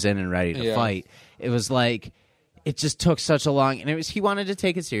later he was in and ready to Yeah. fight. It was like, it just took such a long, and he wanted to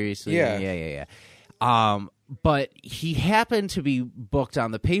take it seriously. Yeah. But he happened to be booked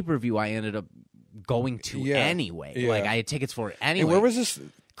on the pay-per-view I ended up going to Yeah. anyway. Yeah. Like I had tickets for it anyway. And where was this?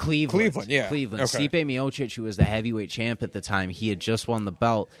 Cleveland, yeah. Cleveland. Okay. Stipe Miocic, who was the heavyweight champ at the time, he had just won the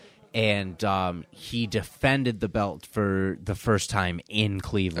belt, and he defended the belt for the first time in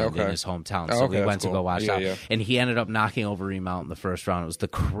Cleveland in Okay. his hometown. Oh, So okay, we that's went to cool. go watch Yeah, that, yeah. and he ended up knocking over Remount in the first round. It was the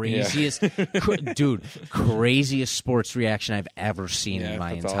craziest, craziest sports reaction I've ever seen Yeah, in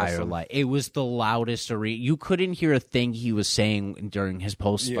my that's entire awesome. life. It was the loudest arena. You couldn't hear a thing he was saying during his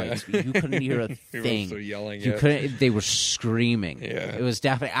post fight. Yeah. speech. You couldn't hear a He was thing. so yelling, You yeah. couldn't. They were screaming. Yeah. It was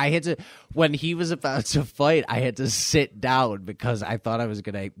definitely. I had to, when he was about to fight, I had to sit down because I thought I was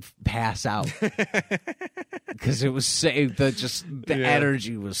gonna pass out because it was the Yeah.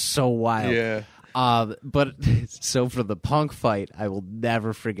 energy was so wild. Yeah. But so for the Punk fight, I will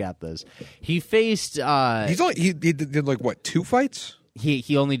never forget this. He faced. He did like what, 2 fights?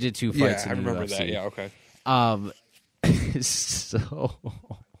 He only did 2 fights. Yeah, in I the remember UFC. that. Yeah, okay. So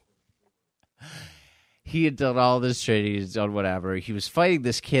he had done all this training, he's done whatever. He was fighting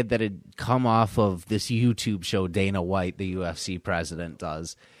this kid that had come off of this YouTube show Dana White, the UFC president,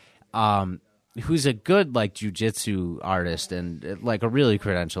 does, who's a good like jiu-jitsu artist and like a really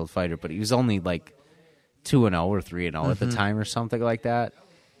credentialed fighter, but he was only like 2-0 or 3-0 at the time or something like that.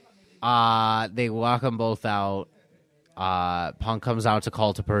 They walk them both out. Punk comes out to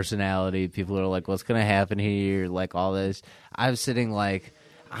Cult of Personality. People are like, what's going to happen here? Like all this. I'm sitting like,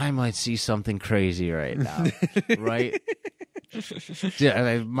 I might see something crazy right now. Right?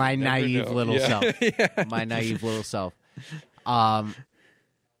 Yeah, my naive know. little Yeah. self. My naive little self. And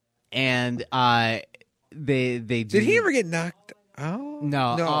they do, Did he ever get knocked out?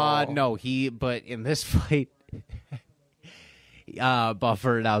 No, but in this fight,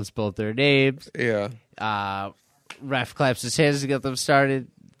 Buffer announced both their names. Yeah. Ref claps his hands to get them started.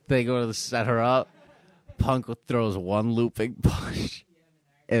 They go to set her up. Punk throws one looping punch,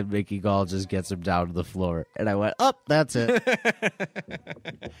 and Mickey Gall just gets him down to the floor. And I went, that's it.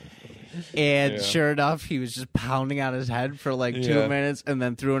 And Yeah. sure enough, he was just pounding on his head for like 2 Yeah. minutes, and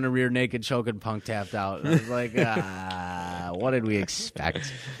then threw in a rear naked choke, and Punk tapped out. And I was like, what did we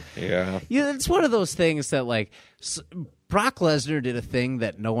expect? Yeah. Yeah, it's one of those things that like Brock Lesnar did a thing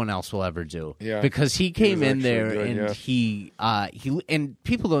that no one else will ever do. Yeah. Because he came was in actually there good, and yeah. he and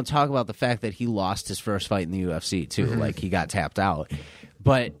people don't talk about the fact that he lost his first fight in the UFC too. Mm-hmm. Like he got tapped out.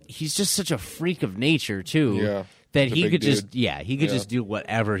 But he's just such a freak of nature too. Yeah. That He's a he big could dude. just just do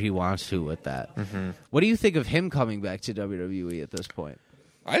whatever he wants to with that. Mm-hmm. What do you think of him coming back to WWE at this point?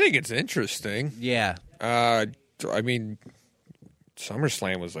 I think it's interesting. Yeah. I mean,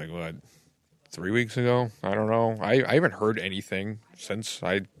 SummerSlam was like, what, 3 weeks ago? I don't know. I haven't heard anything since. So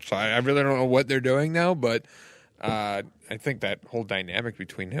I really don't know what they're doing now, but I think that whole dynamic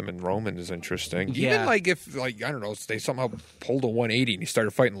between him and Roman is interesting. Yeah. Even like if, like, I don't know, they somehow pulled a 180 and he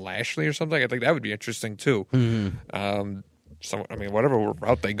started fighting Lashley or something, I think that would be interesting too. Mm-hmm. whatever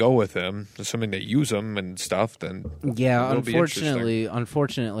route they go with him, assuming they use him and stuff, then Yeah, it'll be interesting.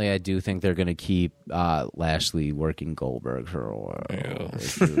 unfortunately, I do think they're going to keep Lashley working Goldberg for a while.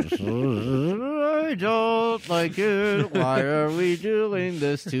 I don't like it. Why are we doing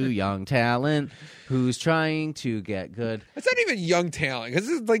this to young talent who's trying to get good? It's not even young talent because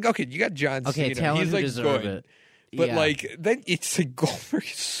it's like, okay, you got John Okay, Cena. talent He's who like deserve good. it. But Yeah. like then it's like Goldberg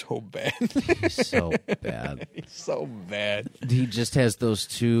is so bad. He's so bad. He's so bad. He just has those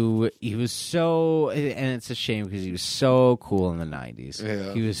two. He was so, and it's a shame because he was so cool in the 90s.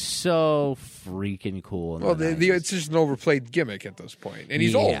 Yeah. He was so freaking cool in Well, the 90s. it's just an overplayed gimmick at this point, and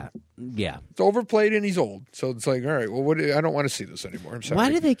he's old. Yeah. It's overplayed and he's old. So it's like, all right, well, I don't want to see this anymore. I'm sorry. Why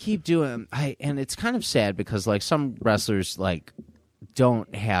do they keep doing? And it's kind of sad because like some wrestlers like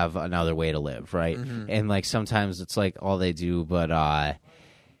don't have another way to live, right? Mm-hmm. And like sometimes it's like all they do, but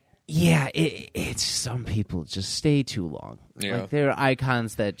yeah, it's some people just stay too long. Yeah. Like they're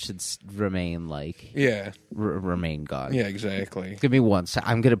icons that should remain like Yeah, remain gone. yeah, exactly. Give me one sec.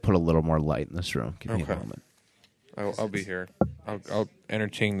 I'm gonna put a little more light in this room. Give me Okay. a moment. I'll be here. I'll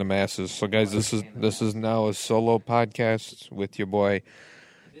entertain the masses. So, guys, this is now a solo podcast with your boy.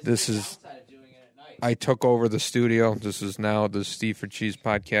 This is. I took over the studio. This is now the Steve for Cheese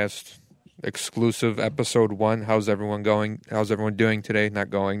podcast exclusive episode 1. How's everyone going? How's everyone doing today? Not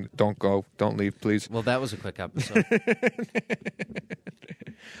going. Don't go. Don't leave, please. Well, that was a quick episode.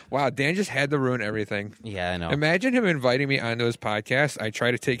 Wow, Dan just had to ruin everything. Yeah, I know. Imagine him inviting me onto his podcast. I try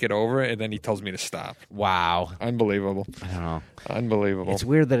to take it over, and then he tells me to stop. Wow. Unbelievable. I don't know. Unbelievable. It's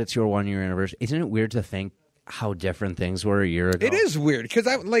weird that it's your 1 year anniversary. Isn't it weird to think how different things were a year ago? It is weird because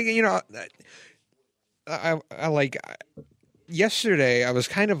yesterday I was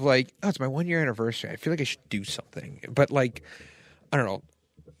kind of like, oh, it's my 1 year anniversary. I feel like I should do something. But like, I don't know,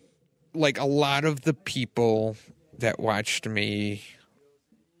 like a lot of the people that watched me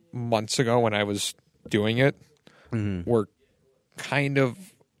months ago when I was doing it were kind of,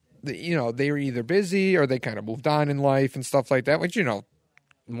 they were either busy or they kind of moved on in life and stuff like that, which,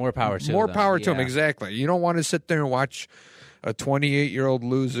 More power to more them. power to them. Yeah. Exactly. You don't want to sit there and watch a 28-year-old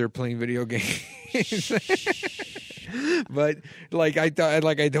loser playing video games. But like I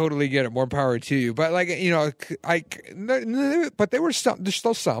totally get it. More power to you. But like but there were some. There's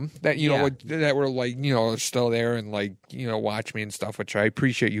still some that that were like still there and like watch me and stuff, which I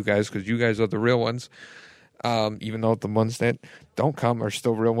appreciate you guys because you guys are the real ones. Even though the ones that don't come are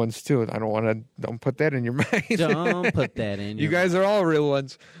still real ones too. I don't put that in your mind. Don't put that in. You guys are all real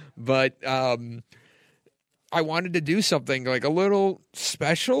ones, but I wanted to do something like a little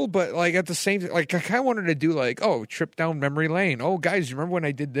special, but like at the same time, like I kind of wanted to do like, oh, trip down memory lane. Oh, guys, remember when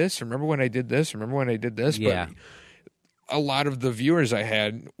I did this? Remember when I did this? Remember when I did this? Yeah. But a lot of the viewers I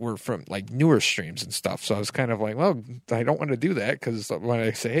had were from like newer streams and stuff. So I was kind of like, well, I don't want to do that because when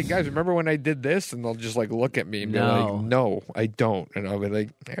I say, hey guys, remember when I did this? And they'll just like look at me and be like, no, I don't. And I'll be like,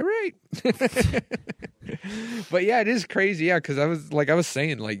 all right. But yeah, it is crazy. Yeah. Cause I was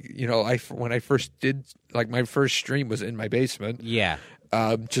saying like, when I first did like my first stream was in my basement. Yeah.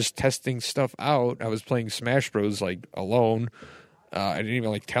 Just testing stuff out. I was playing Smash Bros. Like alone. I didn't even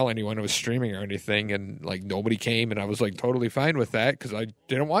like tell anyone I was streaming or anything, and like nobody came, and I was like totally fine with that because I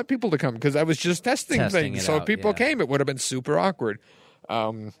didn't want people to come because I was just testing things. So if people came, it would have been super awkward.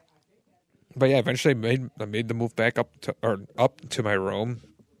 But yeah, eventually I made the move back up to my room.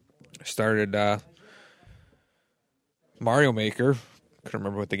 I started Mario Maker. Couldn't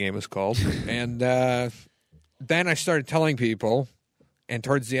remember what the game was called, and then I started telling people, and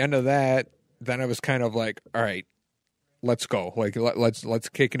towards the end of that, then I was kind of like, all right. Let's go. Like let's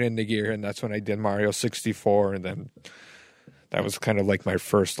kick it into gear, and that's when I did Mario 64, and then that was kind of like my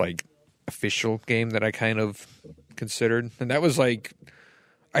first like official game that I kind of considered, and that was like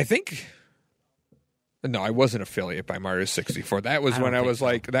I wasn't affiliate by Mario 64. That was when I was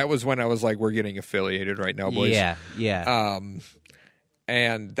like we're getting affiliated right now, boys. Yeah.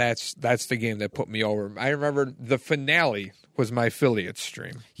 And that's the game that put me over. I remember the finale was my affiliate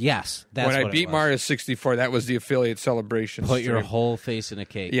stream. Yes, that's when I what beat it was. Mario 64. That was the affiliate celebration. Put your stream. whole face in a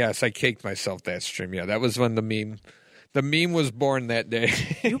cake. Yes, I caked myself that stream. Yeah, that was when the meme was born that day.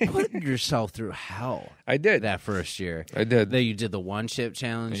 You put yourself through hell. I did that first year. I did. Then you did the one chip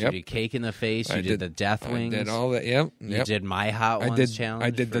challenge. Yep. You did cake in the face. You did the death wings. I did all that. Yep. You did my hot ones challenge.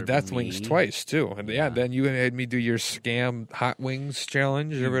 I did the death wings twice too. And yeah, then you had me do your scam hot wings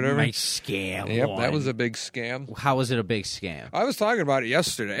challenge or whatever. My scam. Yep, one. that was a big scam. How was it a big scam? I was talking about it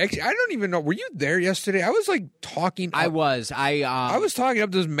yesterday. Actually, I don't even know. Were you there yesterday? I was like talking. I was. I was talking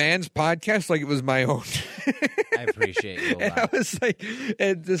up this man's podcast like it was my own. I appreciate you a lot. And I was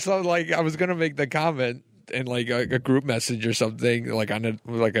like, I was gonna make the comment in like a group message or something, like on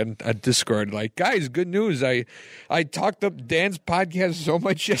a Discord, like, guys, good news. I talked up Dan's podcast so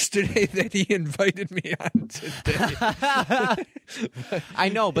much yesterday that he invited me on today. I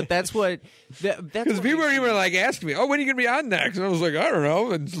know, but that's what Because people were like asking me, "Oh, when are you gonna be on next?" And I was like, "I don't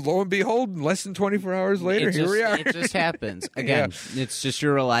know." And lo and behold, less than 24 hours later, here we are. It just happens again. It's just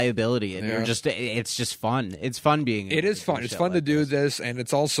your reliability, and you're just. It's just fun. It's fun being. It is fun. It's fun to do this, and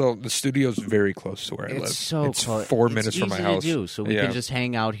it's also the studio's very close to where I live. It's close. 4 minutes from my easy house. To do, so we can just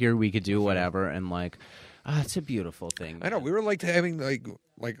hang out here. We could do whatever, and like, it's a beautiful thing. I know. We were like having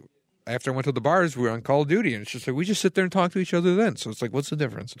like. After I went to the bars, we were on Call of Duty, and it's just like we just sit there and talk to each other then. So it's like, what's the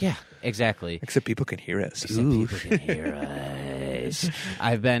difference? Yeah, exactly. Except people can hear us. People can hear us.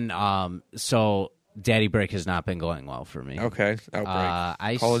 I've been so Daddy Break has not been going well for me. Okay,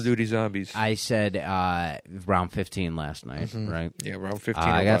 Outbreak. Call of Duty Zombies. I said round 15 last night, right? Yeah, round 15.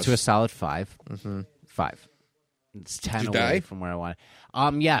 I got to a solid 5. 5. It's 10 Did you away die? from where I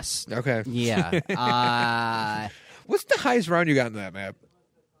wanted. Yes. Okay. Yeah. What's the highest round you got in that map?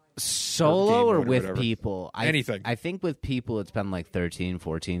 Solo or mode or with whatever. people? Anything. I think with people it's been like 13,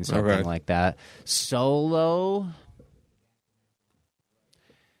 14, something like that. Solo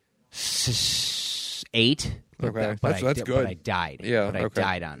 8. Okay. But That's good. But I died. Yeah, But I okay.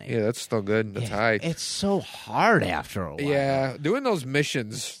 died on it. Yeah, that's still good. That's high. It's so hard after a while. Yeah, doing those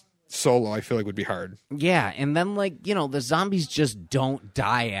missions solo, I feel like would be hard. Yeah, and then the zombies just don't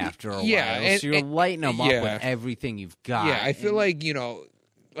die after a Yeah, while. So you're lighting them up yeah. with everything you've got. Yeah, I feel like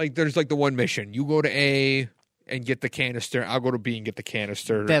like there's like the one mission. You go to A and get the canister. I'll go to B and get the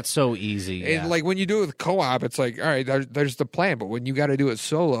canister. That's so easy. And Yeah. like when you do it with co-op, it's like, all right, there's the plan. But when you got to do it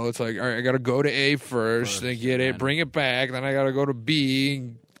solo, it's like, all right, I got to go to A first and get it, bring it back. Then I got to go to B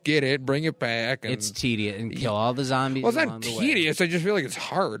and get it, bring it back. And It's tedious and kill all the zombies. well, it's along not the way. tedious. I just feel like it's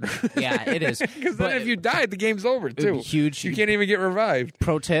hard. Yeah, it is. Because But then if you die, the game's over would be too. huge. You can't even get revived.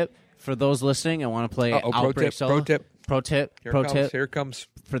 Pro tip for those listening, I want to play Pro Outbreak tip, solo. pro tip. Pro tip. Here Pro it comes. tip Here it comes.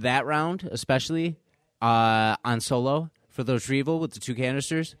 for that round, especially on solo for those Revo with the 2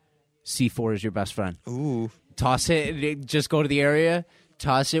 canisters. C4 is your best friend. Ooh. Toss it. Just go to the area.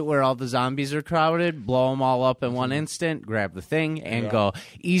 Toss it where all the zombies are crowded. Blow them all up in one instant. Grab the thing and go.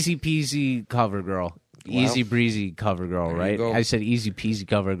 Easy peasy cover girl. Easy breezy cover girl. There you Right? go. I said easy peasy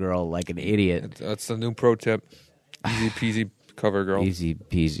cover girl like an idiot. That's the new pro tip. Easy peasy cover girl. Easy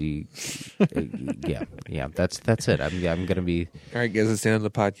peasy. Yeah. That's it. I'm gonna be. All right, guys, it's the end of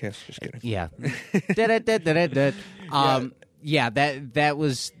the podcast. Just kidding. Yeah. Yeah. That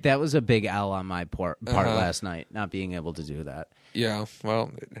was a big L on my part last night. Not being able to do that. Yeah,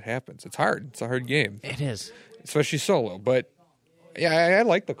 well, it happens. It's hard. It's a hard game, It is. especially solo. But yeah, I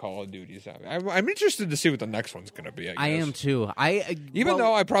like the Call of Duties. I'm interested to see what the next one's going to be. I am too. Even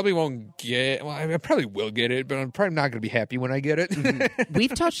though I probably won't get. Well, I probably will get it, but I'm probably not going to be happy when I get it.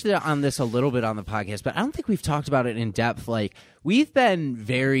 we've touched on this a little bit on the podcast, but I don't think we've talked about it in depth. Like we've been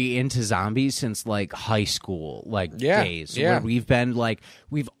very into zombies since like high school, days. Yeah. Where we've been like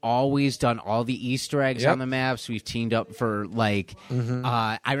we've always done all the Easter eggs Yep. on the maps. We've teamed up for like.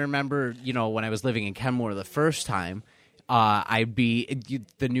 I remember when I was living in Kenmore the first time. The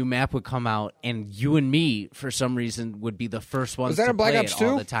new map would come out, and you and me, for some reason, would be the first ones Was that to in Black play Ops it 2?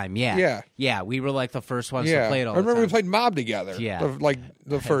 all the time. Yeah. We were like the first ones to play it all I remember the we time. played Mob together. Yeah. like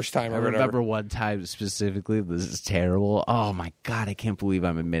the first time. I or whatever. remember one time specifically. This is terrible. Oh my god, I can't believe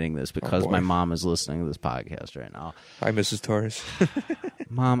I'm admitting this because boy. my mom is listening to this podcast right now. Hi, Mrs. Torres.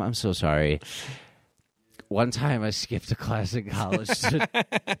 Mom, I'm so sorry. One time I skipped a class in college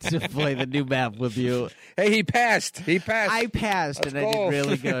to play the new map with you. Hey, he passed. I passed and I go. did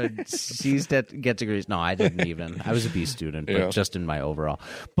really good. C's get degrees. No, I didn't even. I was a B student, but Yeah. just in my overall.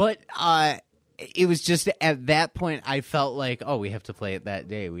 But it was just at that point I felt like, oh, we have to play it that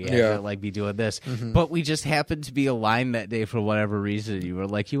day. We have to be doing this. But we just happened to be aligned that day for whatever reason. You were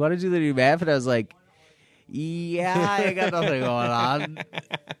like, you want to do the new map? And I was like, yeah, I got nothing going on.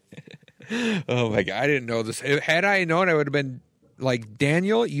 Oh my god, I didn't know this. Had I known, I would have been like,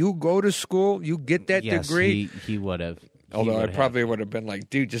 Daniel, you go to school, you get that Yes, degree. he would have. Although I probably would have been like,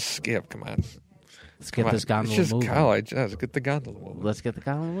 dude, just skip. Come on. Let's get Come this on. gondola It's just moving. college. Let's get the gondola moving. Let's get the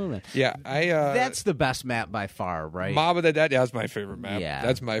gondola moving. Yeah, That's the best map by far, right? Mob of the Dead. That's my favorite map. Yeah.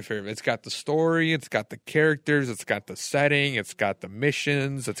 That's my favorite. It's got the story. It's got the characters. It's got the setting. It's got the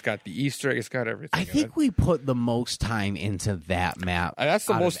missions. It's got the Easter egg. It's got everything. I in think it. we put the most time into that map. That's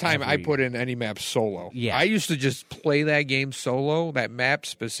the out most of time I every- put in any map solo. Yeah. I used to just play that game solo, that map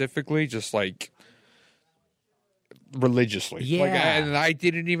specifically, just like religiously. Yeah. And I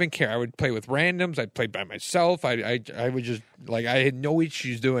didn't even care. I would play with randoms. I'd play by myself. I would just like I had no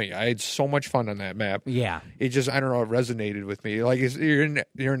issues doing it. I had so much fun on that map. Yeah. It just I don't know. It resonated with me. Like you're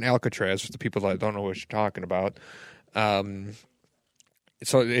in Alcatraz. For the people that don't know what you're talking about.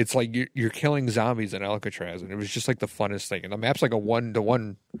 So it's like you're killing zombies in Alcatraz, and it was just like the funnest thing. And the map's like a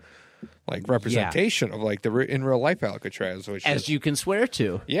 1-to-1 like representation of like in real life Alcatraz, which As is, you can swear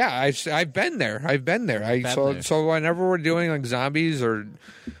to. yeah, I've been there. there. So whenever we're doing like zombies or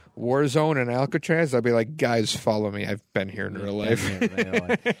Warzone and Alcatraz, I'll be like, guys, follow me. I've been here in real life.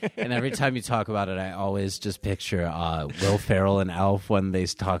 And every time you talk about it, I always just picture Will Ferrell and Elf when they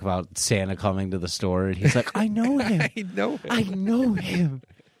talk about Santa coming to the store, and he's like, "I know him. I know him. I know him."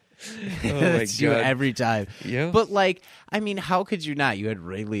 Oh my That's you God. every time. Yeah. But like, I mean, how could you not? You had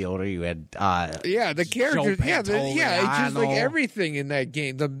Ray Liotta, you had Yeah, the characters. Joe It's just like Pantoliano. everything in that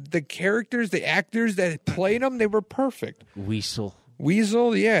game. The characters, the actors that played them, they were perfect. Weasel.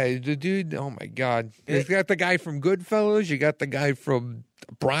 Weasel, yeah, the dude. Oh my God, you got the guy from Goodfellas. You got the guy from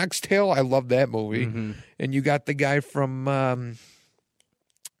Bronx Tale. I love that movie. Mm-hmm. And you got the guy from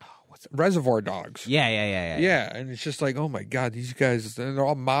what's Reservoir Dogs. Yeah. Yeah, and it's just like, oh my God, these guys, they're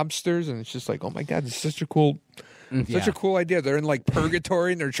all mobsters, and it's just like, oh my God, it's such a cool idea. They're in like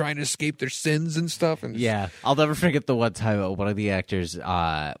purgatory and they're trying to escape their sins and stuff. And Yeah, I'll never forget the one time one of the actors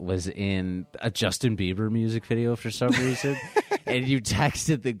was in a Justin Bieber music video for some reason, and you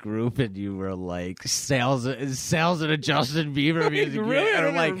texted the group and you were like, "Sales in a Justin Bieber music video." Really? I Or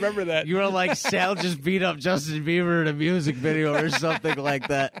don't like, remember that. You were like, "Sal just beat up Justin Bieber in a music video" or something like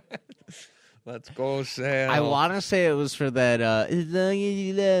that. let's go, Sal. I want to say it was for that "As Long As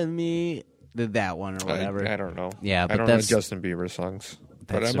You Love Me," that one or whatever. I don't know. Yeah, but I don't know that's- Justin Bieber songs.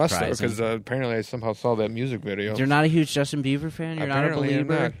 But that's I must have, surprising. because apparently I somehow saw that music video. You're not a huge Justin Bieber fan. You're not a Apparently I'm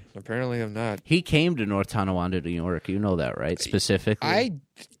believer. not. Apparently I'm not. He came to North Tonawanda, New York. You know that, right? Specifically.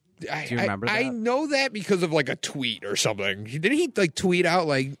 Do you remember I that? know that because of like a tweet or something. Didn't he like tweet out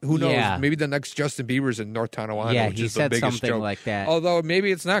like who knows? Yeah. Maybe the next Justin Bieber's in North Tonawanda. Yeah, which he is said the biggest something joke. like that. Although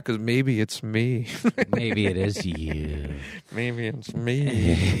maybe it's not, because maybe it's me. Maybe it is you. Maybe it's me.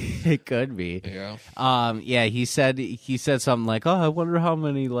 It could be. Yeah. Yeah, he said something like, "Oh, I wonder how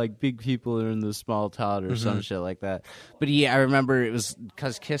many like big people are in this small town" or some shit like that. But yeah, I remember it was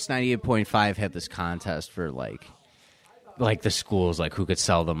because Kiss 98.5 had this contest for like the schools, like who could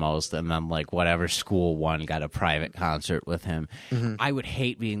sell the most, and then like whatever school won got a private concert with him. I would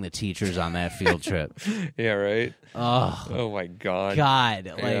hate being the teachers on that field trip. Yeah. Right. Oh my God. God,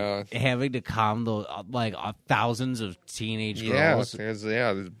 like Yeah. having to calm those thousands of teenage Yeah. girls. There's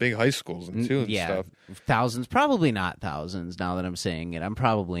big high schools and too and Yeah, stuff. thousands, probably not thousands. Now that I'm saying it, I'm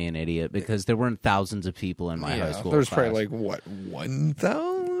probably an idiot because there weren't thousands of people in my high school. There's class. probably like what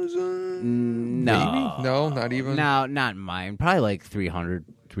 1,000. No, Maybe? No, not even. No, not mine. Probably like 300,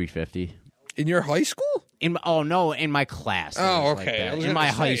 350. In your high school? In my class. there Oh, was like okay. that. I was In gonna my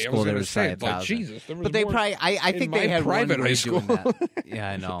say- high I was school, gonna there was say, probably like, 1,000. Jesus, there was But they more probably. I think in they my had private one high grade doing school. that. Yeah,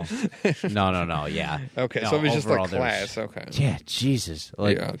 I know. No. Yeah. Okay, No, so it was just overall, like there was- class. Okay. Yeah, Jesus.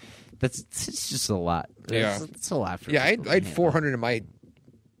 Like Yeah. it's just a lot. Yeah. It's a lot for Yeah, I people to had handle. 400 in my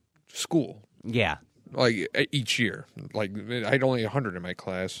school, Yeah. like each year. Like I had only 100 in my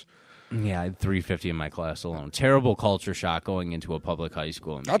class. Yeah, I had 350 in my class alone. Terrible culture shock going into a public high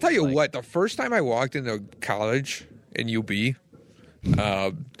school. And I'll tell you like, what. The first time I walked into college in UB,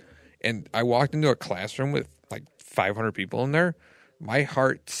 and I walked into a classroom with like 500 people in there, my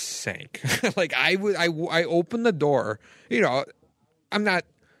heart sank. Like I opened the door. You know, I'm not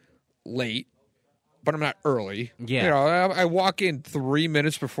late, but I'm not early. Yeah. You know, I walk in 3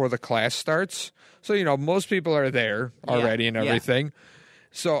 minutes before the class starts. So, you know, most people are there already and Yeah. everything.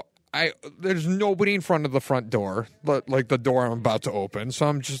 So there's nobody in front of the front door, but like the door I'm about to open. So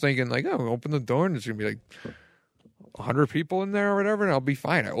I'm just thinking like, oh, open the door and there's going to be like 100 people in there or whatever, and I'll be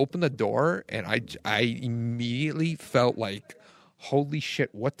fine. I opened the door and I immediately felt like, holy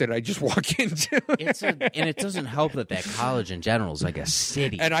shit, what did I just walk into? and it doesn't help that college in general is like a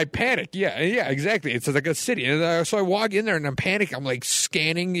city. And I panicked. Yeah, exactly. It's like a city. And so I walk in there and I'm panicking. I'm like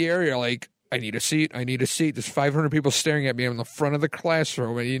scanning the area like, I need a seat. There's 500 people staring at me in the front of the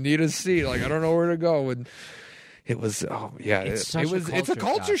classroom and you need a seat. Like, I don't know where to go. And it was, It's a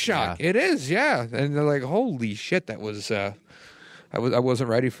culture shock. yeah. It is, yeah. And they're like, holy shit, that was, I wasn't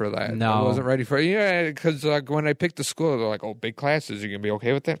ready for that. No. I wasn't ready for it. Yeah, because when I picked the school, they're like, oh, big classes. You're going to be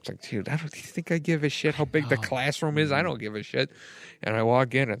okay with that? It's like, dude, I don't think I give a shit how big the classroom is. I don't give a shit. And I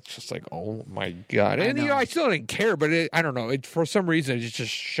walk in, and it's just like, oh, my God. And, know. I still didn't care, but I don't know. For some reason, it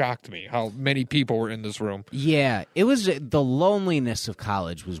just shocked me how many people were in this room. Yeah, it was the loneliness of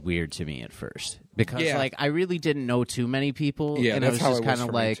college was weird to me at first because Yeah. like I really didn't know too many people. Yeah, and that's I how was it just was kind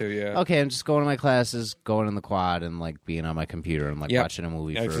of for me like, too, yeah. okay, I'm just going to my classes, going in the quad, and like being on my computer and like Yep. watching a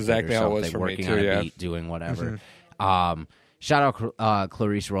movie That's for a bit exactly or how it was something, for me working too, on a yeah. beat, doing whatever. Shout out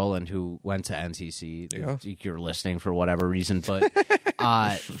Clarice Rowland, who went to NCC. Yeah. If you're listening for whatever reason, but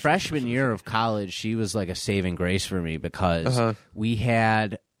freshman year of college, she was like a saving grace for me because we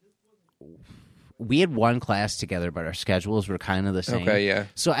had one class together, but our schedules were kind of the same. Okay, yeah.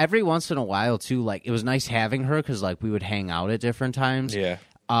 So every once in a while, too, like it was nice having her because like we would hang out at different times. Yeah.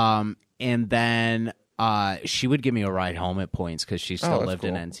 And then she would give me a ride home at points because she still that's lived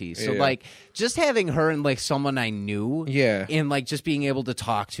in cool. NT. So Yeah. like just having her and like someone I knew, Yeah. and like just being able to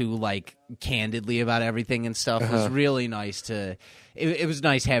talk to like candidly about everything and stuff was really nice. It was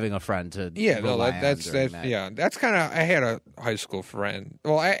nice having a friend to Yeah, no, rely on that's during that. yeah, that's kind of. I had a high school friend.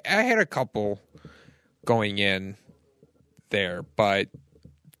 Well, I had a couple going in there, but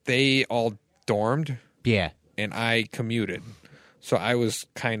they all dormed, Yeah. and I commuted. So I was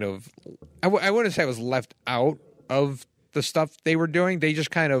kind of. I wouldn't say I was left out of the stuff they were doing. They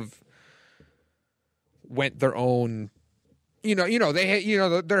just kind of went their own. You know,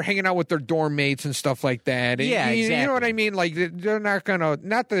 they're hanging out with their dorm mates and stuff like that. And Yeah, you know what exactly. I mean? Like they're not gonna.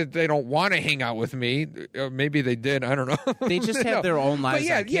 Not that they don't want to hang out with me. Maybe they did. I don't know. They just have their own lives. But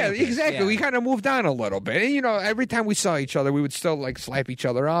yeah, on yeah, campus. exactly. Yeah. We kind of moved on a little bit. And, every time we saw each other, we would still like slap each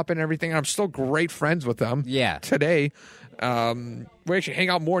other up and everything. I'm still great friends with them. Yeah. Today, we actually hang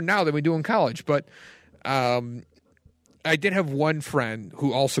out more now than we do in college. But I did have one friend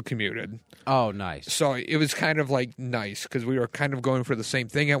who also commuted. Oh, nice. So it was kind of like nice because we were kind of going for the same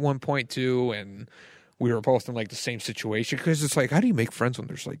thing at one point too, and we were both in like the same situation. Because it's like, how do you make friends when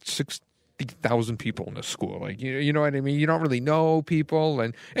there's like 60,000 people in this school? Like, you know what I mean? You don't really know people,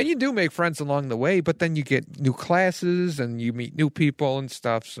 and you do make friends along the way, but then you get new classes and you meet new people and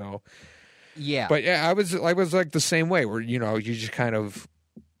stuff. So, Yeah. but yeah, I was like the same way where you just kind of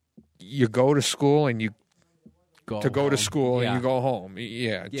you go to school and you. Go to home. school and Yeah. you go home.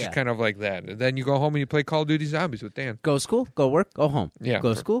 Yeah, Yeah. just kind of like that. And then you go home and you play Call of Duty Zombies with Dan. Go school, go work, go home. Yeah.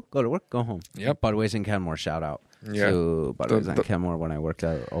 Go school, go to work, go home. Yep. Budweiser and Kenmore, shout out. Yeah. To Budweiser The- and Kenmore when I worked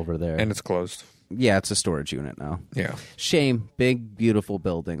out over there. And it's closed. yeah, it's a storage unit now. Yeah. Shame. Big, beautiful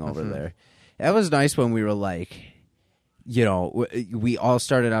building over Mm-hmm. there. That was nice when we were like, we all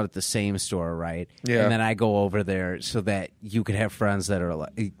started out at the same store, right? Yeah. And then I go over there so that you could have friends that are like,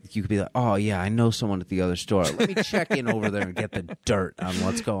 you could be like, oh, yeah, I know someone at the other store. Let me check in over there and get the dirt on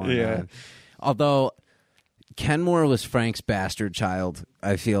what's going Yeah. on. Although Kenmore was Frank's bastard child,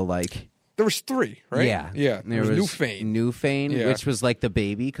 I feel like. There was 3, right? Yeah. Yeah. There was Newfane. Newfane, Yeah. which was like the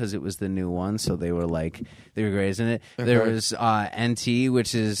baby because it was the new one. So they were raising it. There was NT,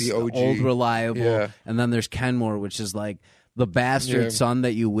 which is The OG. old reliable. Yeah. And then there's Kenmore, which is like the bastard Yeah. son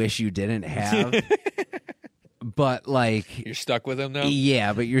that you wish you didn't have. But like, You're stuck with him now?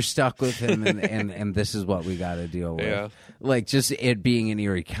 yeah, but you're stuck with him, and this is what we got to deal with. Yeah. Like, just it being in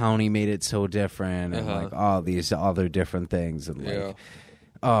Erie County made it so different, and like all these other different things, and like, Yeah.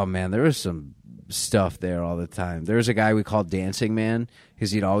 oh man, there was some stuff there all the time. There was a guy we called Dancing Man because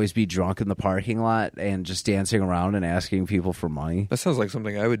he'd always be drunk in the parking lot and just dancing around and asking people for money. That sounds like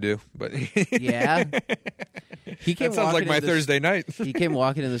something I would do, but Yeah, he came that sounds like walking my in the- Thursday night. He came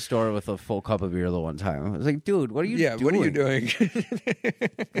walking in the store with a full cup of beer the one time. I was like, dude, what are you Yeah, doing? what are you doing?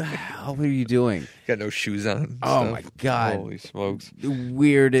 What are you doing? Got no shoes on. and Oh, stuff. my God. Holy smokes.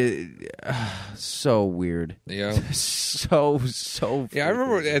 Weird. So weird. Yeah. So Yeah, I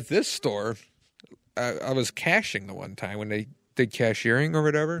remember freaking- at this store, I was cashing the one time when they did cashiering or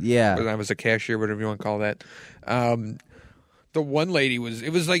whatever. Yeah. When I was a cashier, whatever you want to call that. The one lady it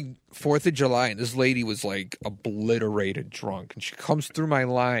was like 4th of July, and this lady was like obliterated drunk. And she comes through my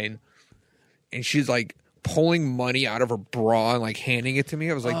line, and she's like pulling money out of her bra and like handing it to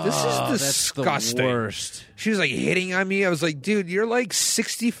me. I was like, this Oh, is that's disgusting. the worst. She was like hitting on me. I was like, dude, you're like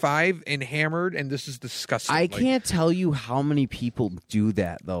 65 and hammered, and this is disgusting. I Like, can't tell you how many people do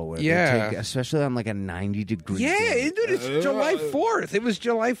that though. Where they Yeah. especially on like a 90-degree. Yeah, day. dude, it's July 4th. It was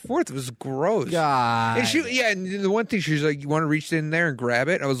July 4th. It was gross. God. And the one thing she was like, "You want to reach in there and grab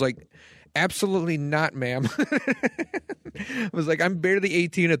it?" I was like, "Absolutely not, ma'am." I was like, "I'm barely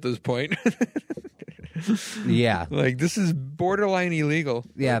 18 at this point. Yeah. Like, this is borderline illegal."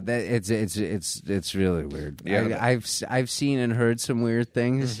 Yeah, that it's really weird. Yeah. I've seen and heard some weird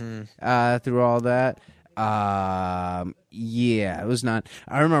things Mm-hmm. through all that. Yeah, it was not.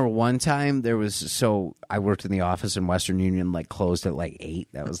 I remember one time I worked in the office in Western Union, like closed at like 8.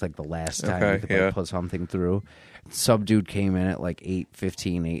 That was like the last time Okay, we could yeah. like, put something through. Some dude came in at like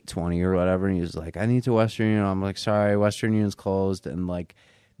 8:15, 8:20 or whatever, and he was like, "I need to Western Union." I'm like, "Sorry, Western Union's closed," and like.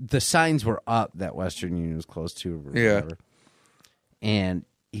 the signs were up that Western Union was closed to. Or whatever. And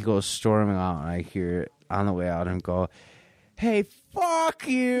he goes storming out, and I hear it on the way out him go, "Hey, fuck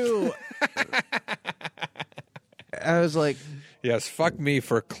you!" I was like, yes, fuck me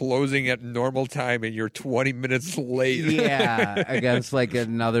for closing at normal time and you're 20 minutes late. yeah, against like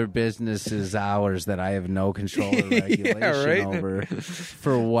another business's hours that I have no control or regulation over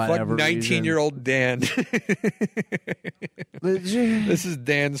for whatever fuck 19-year-old Dan. reason. This is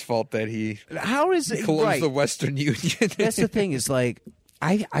Dan's fault that he How is it closed the Western Union. That's the thing is like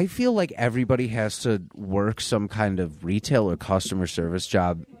I feel like everybody has to work some kind of retail or customer service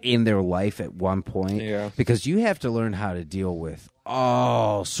job in their life at one point. Yeah. Because you have to learn how to deal with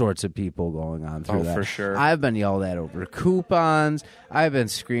all sorts of people going on through that. For sure. I've been yelled at over coupons. I've been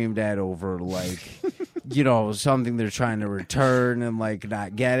screamed at over like you know, something they're trying to return and like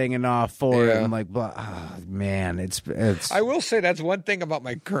not getting enough for it. And like, man, it's I will say that's one thing about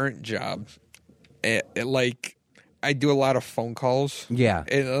my current job. Like I do a lot of phone calls. Yeah.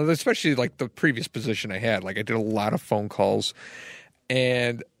 And especially like the previous position I had. Like I did a lot of phone calls.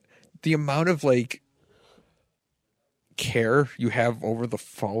 And the amount of like care you have over the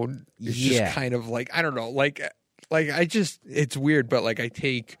phone is just kind of like, I don't know, like I just, it's weird, but like I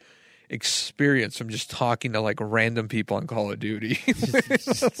take experience from just talking to like random people on Call of Duty.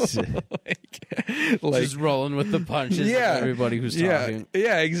 like just rolling with the punches of everybody who's talking.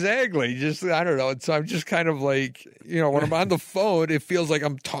 Yeah, exactly. Just, I don't know. So I'm just kind of like, you know, when I'm on the phone, it feels like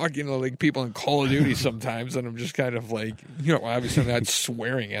I'm talking to like people in Call of Duty sometimes. And I'm just kind of like, you know, obviously I'm not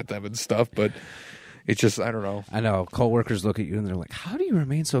swearing at them and stuff, but it's just, I don't know. I know. Coworkers look at you and they're like, how do you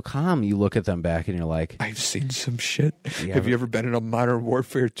remain so calm? You look at them back and you're like, I've seen some shit. Have you ever been in a Modern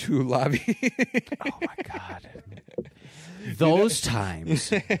Warfare 2 lobby? oh my God. Those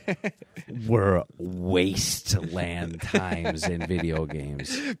times were wasteland times in video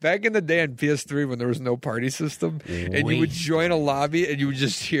games. Back in the day on PS3 when there was no party system and you would join a lobby and you would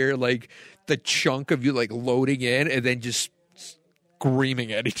just hear like the chunk of you like loading in and then just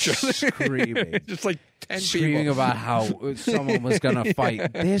screaming at each other. Screaming. Just like 10 Screaming people. about how someone was going to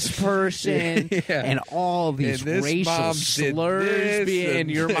fight this person and all these And this racial mom did slurs this being, and-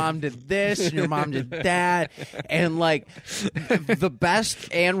 your mom did this and your mom did that. And like the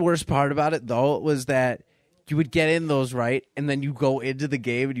best and worst part about it though was that you would get in those, right? And then you go into the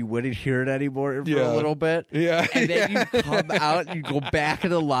game and you wouldn't hear it anymore for a little bit. Yeah. And then you come out and you go back in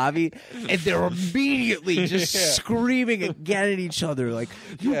the lobby and they're immediately just screaming again at each other. Like,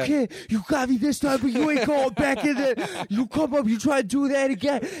 you can't, you got me this time, but you ain't going back in there. You come up, you try to do that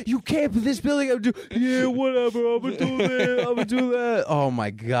again. You can't put this building up. Yeah, whatever. I'm going to do that. I'm going to do that. Oh, my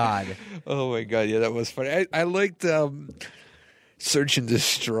God. Oh, my God. Yeah, that was funny. I liked Search and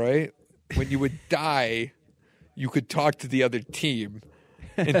Destroy. When you would die, you could talk to the other team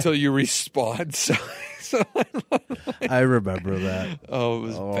until you respawn. So I remember that. oh, it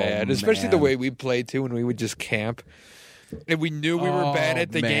was bad. Especially the man. way we played, too, when we would just camp. And we knew we were bad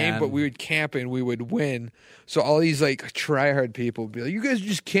at the game, but we would camp and we would win. So all these like try-hard people would be like, you guys are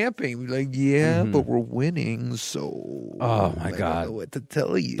just camping. We'd be like, yeah, but we're winning, so Oh, my I God. don't know what to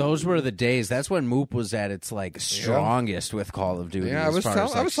tell you. Those were the days. That's when Moop was at its like strongest with Call of Duty. Yeah, I as was far as,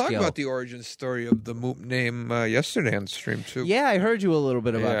 like, talking skill. about the origin story of the Moop name yesterday on stream too. Yeah, I heard you a little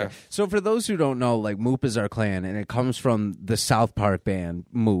bit about Yeah. that. So for those who don't know, like Moop is our clan, and it comes from the South Park band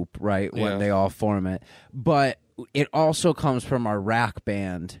Moop, right? When Yeah. they all form it, but it also comes from our rock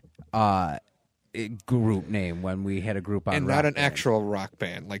band group name when we had a group on and Rock not an Band. actual rock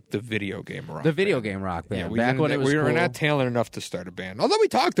band like the video game rock. The video band. game rock band. Yeah, we Back didn't- when it was we were cool. not talented enough to start a band. Although we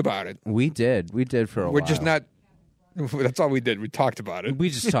talked about it, We did for a while. we're just not. That's all we did. We talked about it. We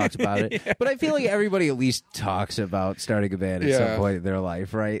just talked about it. But I feel like everybody at least talks about starting a band at some point in their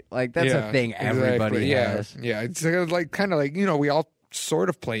life, right? Like, that's a thing everybody has. Yeah, it's like kind of like, you know, we all sort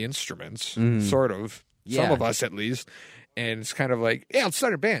of play instruments, sort of. Some Yeah. of us at least. And it's kind of like, yeah, let's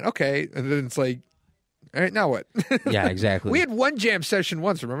start a band. Okay. And then it's like, all right, now what? Yeah, exactly. We had one jam session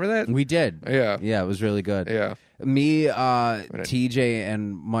once. Remember that? We did. Yeah. Yeah, it was really good. Yeah. Me, TJ,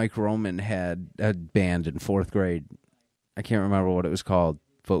 and Mike Roman had a band in 4th grade. I can't remember what it was called,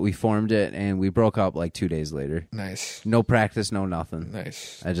 but we formed it and we broke up like 2 days later. Nice. No practice, no nothing.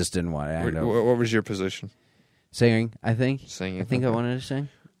 Nice. I just didn't want it. I What, know. what was your position? Singing, I think. Singing. I think I wanted to sing.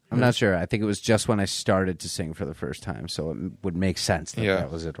 I'm not sure. I think it was just when I started to sing for the first time, so it would make sense that that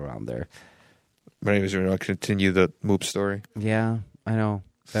was it around there. But anyways, we're going to continue the Moop story. Yeah, I know.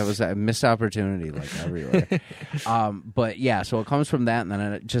 That was a missed opportunity, like everywhere. But yeah, so it comes from that, and then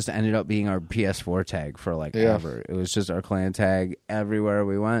it just ended up being our PS4 tag for like ever. It was just our clan tag everywhere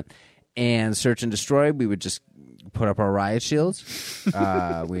we went. And Search and Destroy, we would just put up our riot shields.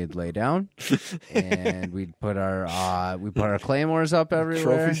 We'd lay down, and we'd put our claymores up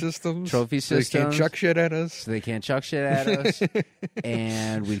everywhere. Trophy systems. So they can't chuck shit at us.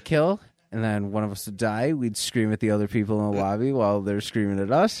 And we'd kill. And then one of us would die. We'd scream at the other people in the lobby while they're screaming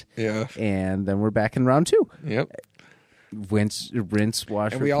at us. Yeah. And then we're back in round 2. Yep. Rinse,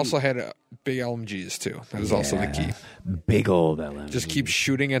 wash, and we also had big LMGs, too. That was also the key. Big old LMG. Just keep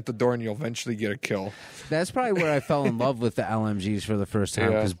shooting at the door and you'll eventually get a kill. That's probably where I fell in love with the LMGs for the first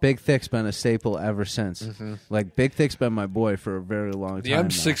time, Yeah. because Big Thick's been a staple ever since. Mm-hmm. Like, Big Thick's been my boy for a very long time The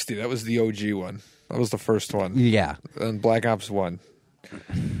M60, that was the OG one. That was the first one. Yeah. And Black Ops 1.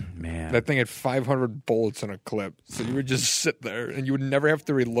 Man. That thing had 500 bullets in a clip, so you would just sit there, and you would never have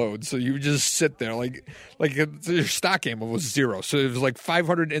to reload. So you would just sit there, like your stock ammo was 0. So it was like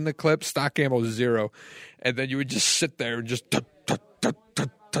 500 in the clip, stock ammo was 0, and then you would just sit there and just.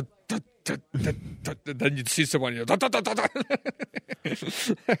 Then you'd see someone.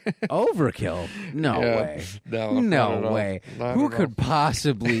 Overkill? No way. No way. Who could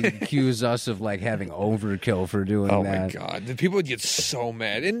possibly accuse us of like having overkill for doing that? Oh my god! The people would get so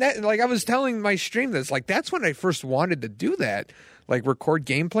mad, and that, like, I was telling my stream this, like, that's when I first wanted to do that, like, record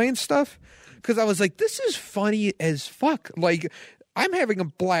gameplay and stuff, because I was like, this is funny as fuck, like. I'm having a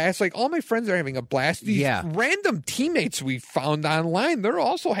blast. Like, all my friends are having a blast. These random teammates we found online, they're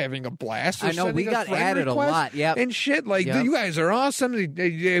also having a blast. I know, we got added a lot. Yep. And shit. Like, you guys are awesome.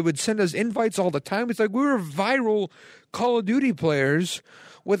 They would send us invites all the time. It's like we were viral Call of Duty players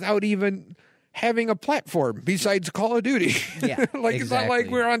without even having a platform besides Call of Duty. Yeah, like, It's not like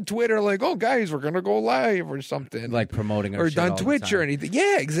we're on Twitter like, oh, guys, we're going to go live or something. Like promoting our or shit on all Twitch the time. or anything.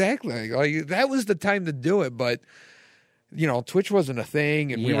 Yeah, exactly. Like, that was the time to do it, but... You know, Twitch wasn't a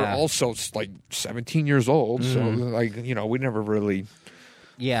thing, and we were also like 17 years old, so like, you know, we never really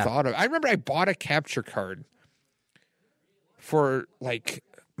thought of. I remember I bought a capture card for like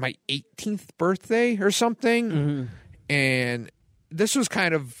my 18th birthday or something, and this was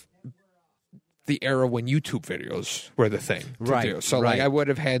kind of the era when YouTube videos were the thing to do. So like, I would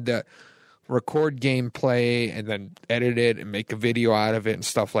have had to record gameplay and then edit it and make a video out of it and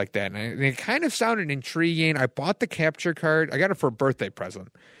stuff like that. And it kind of sounded intriguing. I bought the capture card. I got it for a birthday present.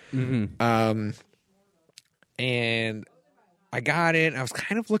 And I got it. I was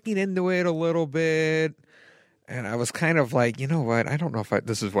kind of looking into it a little bit. And I was kind of like, you know what? I don't know if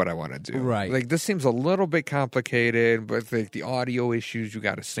this is what I want to do. Right. Like, this seems a little bit complicated, but like the audio issues, you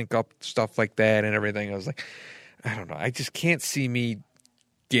got to sync up stuff like that and everything. I was like, I don't know. I just can't see me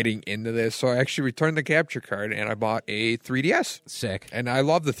getting into this. So I actually returned the capture card and I bought a 3DS. Sick. And I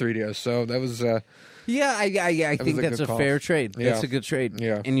love the 3DS. So that was I think that's a fair trade. Yeah. That's a good trade.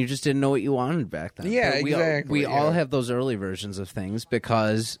 Yeah. And you just didn't know what you wanted back then. Yeah, But exactly. We all have those early versions of things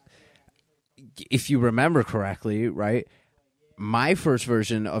because if you remember correctly, right, my first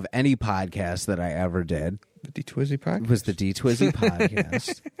version of any podcast that I ever did the D-Twizzy podcast. was the D-Twizzy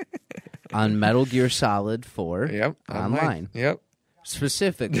podcast on Metal Gear Solid 4 Yep. online. Yep.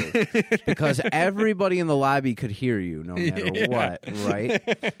 Specifically, because everybody in the lobby could hear you no matter what,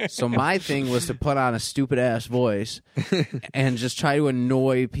 right? So my thing was to put on a stupid-ass voice and just try to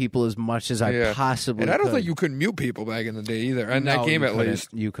annoy people as much as I possibly And I don't could. think you could mute people back in the day either. And No, that game, you at couldn't. least.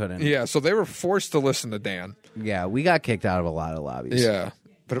 You couldn't. Yeah, so they were forced to listen to Dan. Yeah, we got kicked out of a lot of lobbies. Yeah,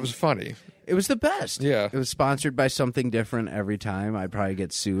 but it was funny. It was the best. Yeah. It was sponsored by something different every time. I'd probably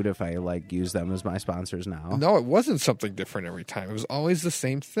get sued if I use them as my sponsors now. No, it wasn't something different every time. It was always the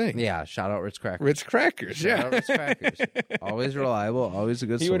same thing. Yeah, shout out Ritz Crackers. Ritz Crackers, Shout out yeah. Ritz Crackers. Always reliable, always a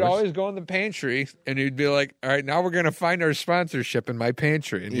good He source. would always go in the pantry and he'd be like, all right, now we're going to find our sponsorship in my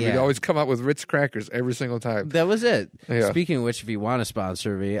pantry. And he would Yeah. always come out with Ritz Crackers every single time. That was it. Yeah. Speaking of which, if you want to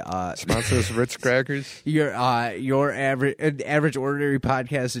sponsor me, Sponsor us Ritz Crackers. your average ordinary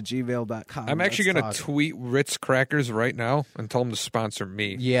podcast at gmail.com. I'm actually going to tweet Ritz Crackers right now and tell them to sponsor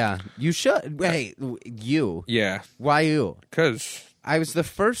me. Yeah, you should. Hey, you. Yeah, Why you? because... I was the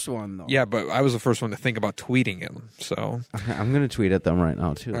first one, though. Yeah, but I was the first one to think about tweeting him. So, I'm going to tweet at them right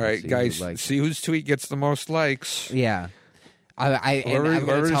now, too. all right, guys, see whose tweet gets the most likes. Yeah. I'm gonna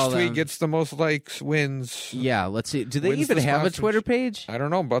Whoever's tell tweet them, gets the most likes wins. Yeah, let's see. Do they wins even the have a sponsorship. Twitter page? I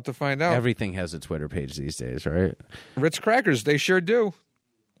don't know. I'm about to find out. Everything has a Twitter page these days, right? Ritz Crackers, they sure do.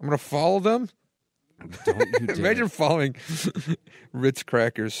 I'm going to follow them. Don't you dare. Imagine following Ritz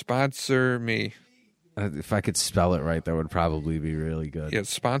Crackers. Sponsor me. If I could spell it right, that would probably be really good. Yeah,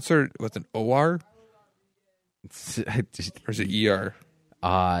 sponsored with an O-R? Or is it E-R?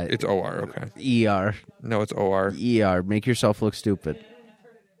 It's O-R, okay. ER. No, it's O-R. ER. Make yourself look stupid.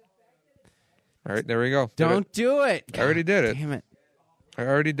 All right, there we go. Did Don't it. do it. I already did it. Damn it. I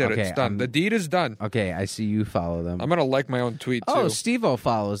already did it. Okay, It's done. The deed is done. Okay, I see you follow them. I'm going to like my own tweet, too. Oh, Steve-O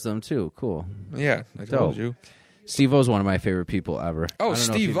follows them, too. Cool. Yeah, I told Dope. you. Steve-O's one of my favorite people ever. Oh,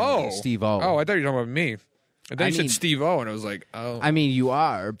 Steve-O. Steve-O. Oh, I thought you were talking about me. And then I you mean- said Steve-O, and I was like, oh. I mean, you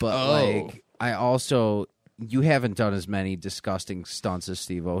are, but, Oh. like, I also... You haven't done as many disgusting stunts as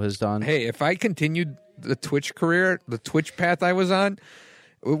Steve-O has done. Hey, if I continued the Twitch career, the Twitch path I was on,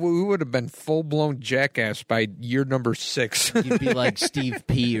 we would have been full-blown jackass by year number 6. You'd be like Steve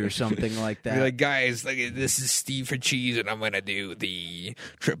P or something like that. Be like, guys, look, this is Steve for cheese, and I'm going to do the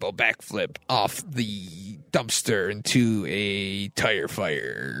triple backflip off the dumpster into a tire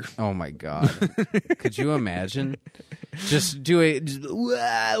fire. Oh my god! Could you imagine? Just do it.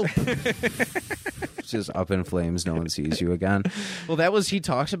 Wow. Just up in flames. No one sees you again. Well, that was he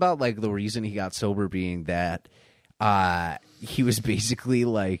talks about like the reason he got sober being that he was basically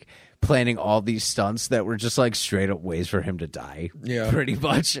like planning all these stunts that were just like straight up ways for him to die. Yeah. Pretty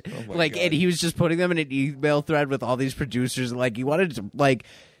much. my Like, God. and he was just putting them in an email thread with all these producers. Like, he wanted to like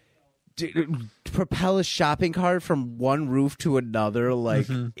propel a shopping cart from one roof to another, like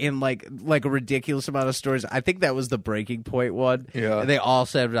in like a ridiculous amount of stories. I think that was the breaking point one. Yeah. And they all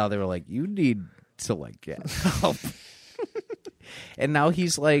said now they were like, you need to like get help. And now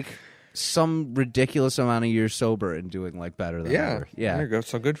he's like some ridiculous amount of years sober and doing like better than ever. There you Yeah. go.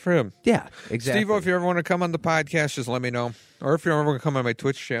 So good for him. Yeah. Exactly. Steve-O, if you ever want to come on the podcast, just let me know. Or if you ever want to come on my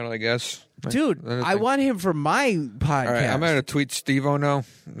Twitch channel, I guess. Dude, Another I thing. want him for my podcast. All right, I'm going to tweet Steve-O now.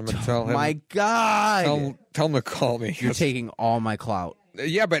 I'm going to tell him. My God. Tell him to call me. You're taking all my clout.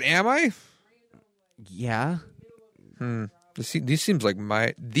 Yeah, but am I? Yeah. These seem like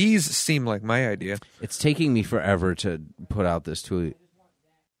my idea. It's taking me forever to put out this tweet.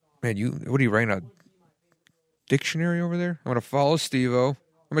 Man, what are you writing, a dictionary over there? I'm going to follow Steve-O. I'm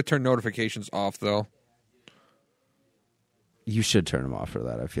going to turn notifications off, though. You should turn him off for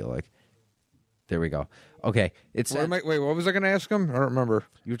that, I feel like. There we go. Okay. It's Wait, what was I going to ask him? I don't remember.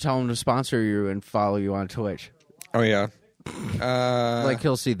 you tell him to sponsor you and follow you on Twitch. Oh, yeah. Like,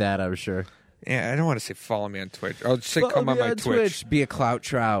 he'll see that, I'm sure. Yeah, I don't want to say follow me on Twitch. I'll just say come on my Twitch. Be a clout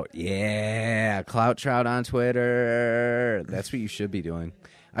trout. Yeah. Clout trout on Twitter. That's what you should be doing.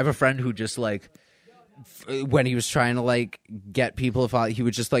 I have a friend who just, like, when he was trying to, like, get people to follow, he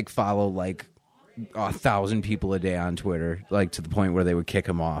would just, like, follow, like, 1,000 people a day on Twitter, like, to the point where they would kick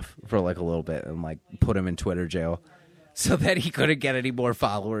him off for, like, a little bit and, like, put him in Twitter jail so that he couldn't get any more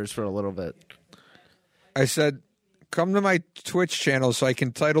followers for a little bit. I said, come to my Twitch channel so I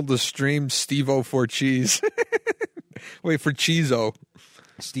can title the stream Steve-O for Cheese. Wait, for Cheese-O.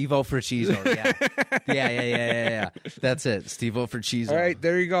 Steve-O for Cheezo, yeah. Yeah. That's it. Steve-O for Cheezo. All right,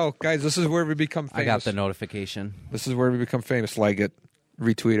 there you go. Guys, this is where we become famous. I got the notification. This is where we become famous. Like it.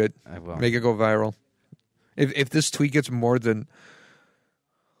 Retweet it. I will. Make it go viral. If this tweet gets more than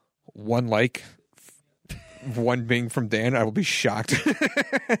one like, one being from Dan, I will be shocked.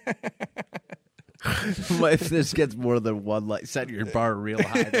 If this gets more than one like, set your bar real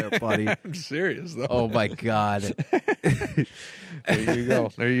high there, buddy. I'm serious, though. Oh, my God. There you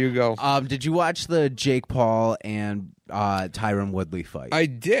go. There you go. Did you watch the Jake Paul and Tyron Woodley fight? I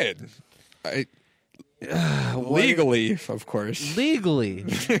did. Legally, of course. Legally.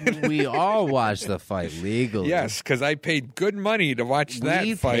 We all watched the fight legally. Yes, because I paid good money to watch that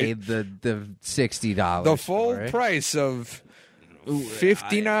We fight. paid the $60. The full for it. price of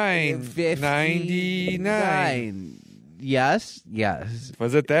 $59.99. Yes.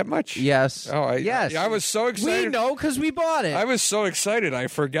 Was it that much? Yes. Oh, yes. I was so We excited. know because we bought it. I was so excited. I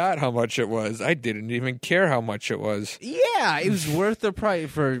forgot how much it was. I didn't even care how much it was. Yeah, it was worth the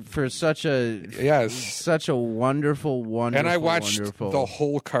price for such a Yes. wonderful. And I watched wonderful. the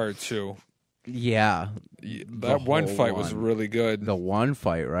whole card too. Yeah, That one whole fight was one. really good. the one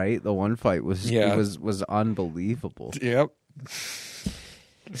fight, right? The one fight was Yeah. was unbelievable. Yep.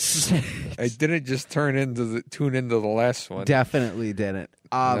 I didn't just tune into the last one. Definitely didn't.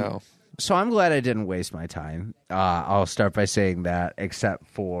 No. So I'm glad I didn't waste my time. I'll start by saying that, except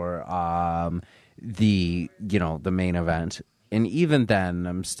for the main event, and even then,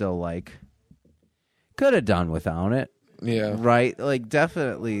 I'm still like, could have done without it, Yeah. right? Like,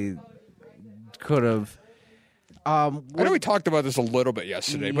 definitely could have. I know we talked about this a little bit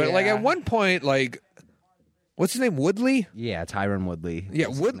yesterday, but like Yeah. at one point, like, what's his name? Woodley? Yeah, Tyron Woodley. Yeah,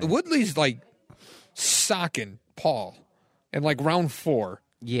 is his name. Woodley's like socking Paul in like round 4.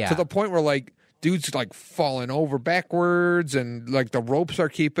 Yeah. To the point where like dude's like falling over backwards and like the ropes are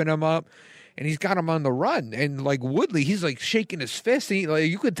keeping him up and he's got him on the run. And like Woodley, he's like shaking his fist. And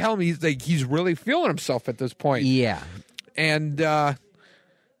you could tell him he's really feeling himself at this point. Yeah. And the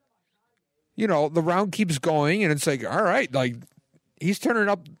round keeps going and it's like, all right, like he's turning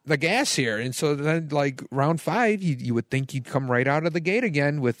up the gas here, and so then like round 5, you would think he'd come right out of the gate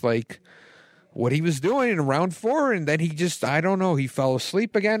again with like what he was doing in round 4, and then he just, I don't know, he fell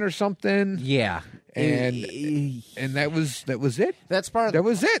asleep again or something. Yeah. And that was it. That's part of That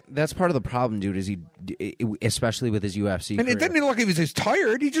was it. That's part of the problem, dude. Is he, especially with his UFC And career. it didn't look like he was just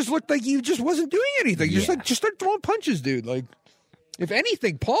tired. He just looked like he just wasn't doing anything. Yeah. Just start throwing punches, dude. Like, if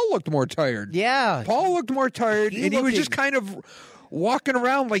anything, Paul looked more tired. Yeah. Paul looked more tired, and he was just kind of walking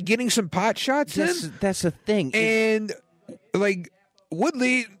around, like getting some pot shots in. That's the thing. And like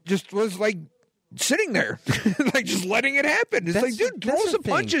Woodley just was like sitting there, like just letting it happen. It's like, dude, throw some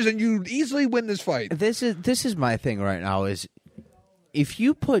punches and you easily win this fight. This is my thing right now. Is if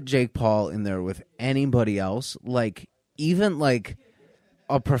you put Jake Paul in there with anybody else, like even like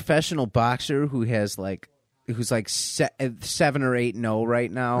a professional boxer who's like 7 or 8-0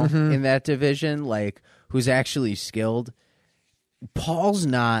 right now in that division, like who's actually skilled, Paul's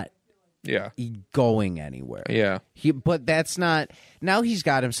not going anywhere. Yeah. But that's not. Now he's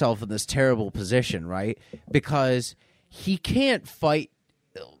got himself in this terrible position, right? Because he can't fight.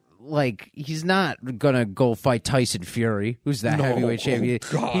 Like, he's not gonna go fight Tyson Fury, who's the heavyweight champion.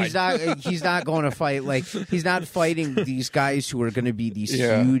 God. He's not going to fight. Like, he's not fighting these guys who are going to be these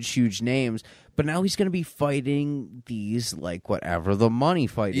huge names. But now he's going to be fighting these, like, whatever the money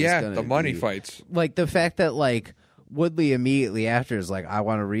fight is going to be. Yeah, the money fights. Like, the fact that, like, Woodley immediately after is like, I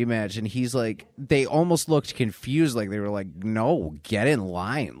want a rematch, and he's like, they almost looked confused, like they were like, no, get in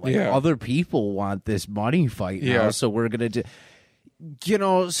line, like other people want this money fight now, so we're gonna do,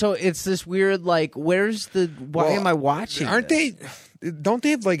 so it's this weird, like, why am I watching? Aren't they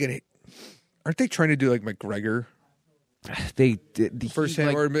have like aren't they trying to do like McGregor? They First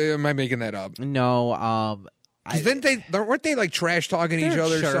hand, or am I making that up? No, weren't they like trash talking each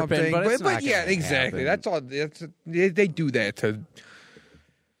other or something? But yeah, exactly. Happen. That's all. They do that to.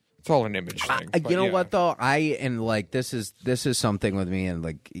 It's all an image thing. You know what though? This is something with me, and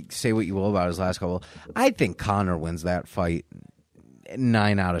like, say what you will about his last couple. I think Conor wins that fight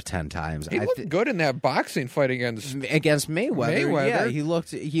 9 out of 10 times. He looked good in that boxing fight against Mayweather. Yeah,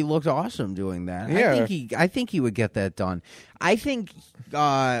 he looked awesome doing that. Yeah. I think he would get that done. I think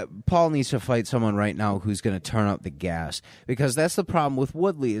Paul needs to fight someone right now who's going to turn up the gas, because that's the problem with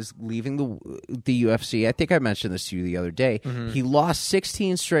Woodley, is leaving the UFC. I think I mentioned this to you the other day. He lost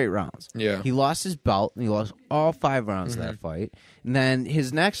 16 straight rounds. Yeah. He lost his belt, and he lost all 5 rounds of that fight. And then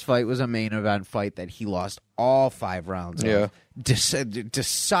his next fight was a main event fight that he lost all 5 rounds of.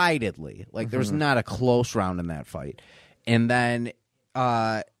 Decidedly. Like, there was not a close round in that fight. And then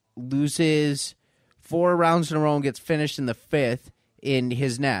loses 4 rounds in a row and gets finished in the 5th in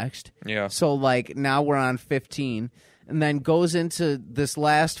his next. Yeah. So, like, now we're on 15. And then goes into this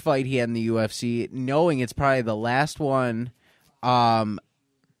last fight he had in the UFC, knowing it's probably the last one on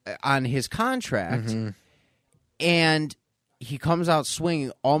his contract. And he comes out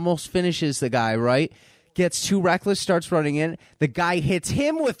swinging, almost finishes the guy, right? Gets too reckless, starts running in. The guy hits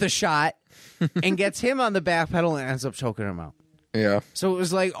him with the shot and gets him on the back pedal and ends up choking him out. Yeah. So it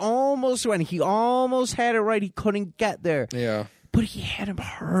was like almost when he almost had it right, he couldn't get there. Yeah. But he had him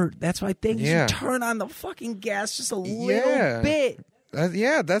hurt. That's why things turn on the fucking gas just a little bit.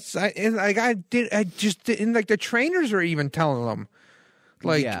 That's and like I just and like the trainers are even telling them,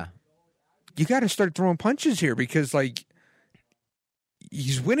 like, you got to start throwing punches here, because like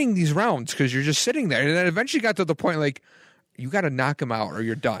he's winning these rounds because you're just sitting there, and then eventually got to the point like, you got to knock him out or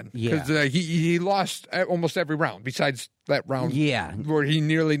you're done. Because he lost almost every round besides that round where he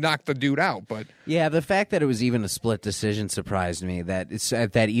nearly knocked the dude out. But the fact that it was even a split decision surprised me.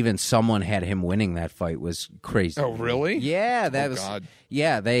 That even someone had him winning that fight was crazy. Oh, really? Yeah, God.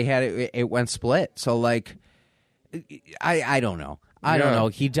 Yeah, they had it. It went split. So like, I don't know. I don't know.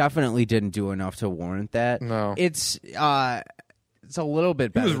 He definitely didn't do enough to warrant that. No, it's a little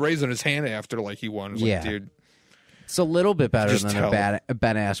bit better. He was raising his hand after like he won. Like, dude. It's a little bit better than a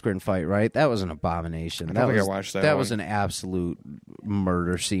Ben Askren fight, right? That was an abomination. I watched that. That was an absolute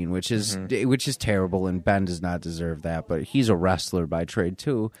murder scene, which is terrible, and Ben does not deserve that. But he's a wrestler by trade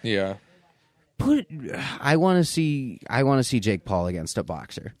too. Yeah. I want to see Jake Paul against a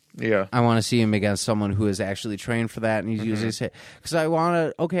boxer. Yeah. I want to see him against someone who is actually trained for that, and he's using his hit. Because I want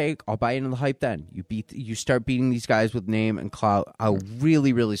to. Okay, I'll buy into the hype. Then you start beating these guys with name and clout. I'll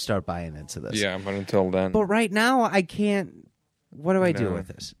really, really start buying into this. Yeah, but until then. But right now, I can't. What do I do with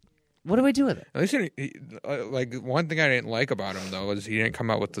this? What do I do with it? At least, like, one thing I didn't like about him though was he didn't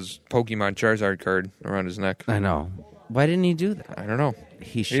come out with this Pokemon Charizard card around his neck. I know. Why didn't he do that? I don't know.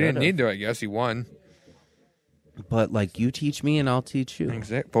 He didn't need to. I guess he won. But like, you teach me and I'll teach you.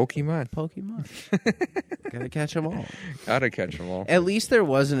 Exact Pokemon. Gotta catch them all. Gotta catch them all. At least there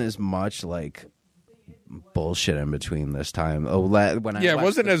wasn't as much like bullshit in between this time. When I it watched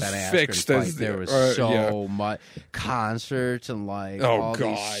wasn't the as Ben Askren fixed fight, as there was yeah. much concerts and like Oh all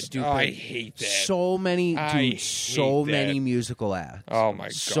God, these stupid. I hate that. So many, I dude. hate So that. many musical acts. Oh my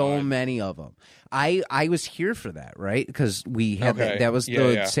God, so many of them. I was here for that, right? Because we had Okay. that was Yeah,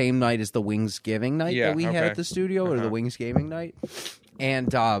 the yeah. same night as the Wings Giving night Yeah, that we had okay. at the studio, or the Wings Gaming night,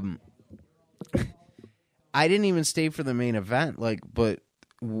 and I didn't even stay for the main event. Like, but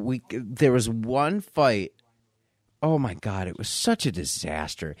there was one fight. Oh my God, it was such a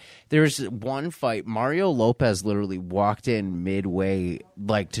disaster. There was one fight. Mario Lopez literally walked in midway,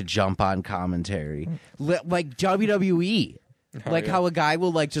 like to jump on commentary, like WWE. Like yeah. how a guy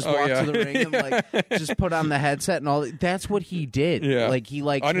will like just walk yeah. to the ring and like just put on the headset and all. That's what he did. Yeah. Like he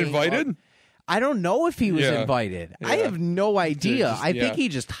like came Uninvited? up- I don't know if he was Yeah. invited. I Yeah. have no idea. Just- I think yeah. he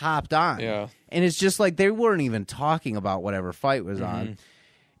just hopped on. Yeah. And it's just like they weren't even talking about whatever fight was on.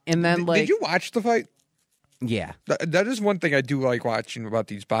 And then like Did you watch the fight? yeah. That is one thing I do like watching about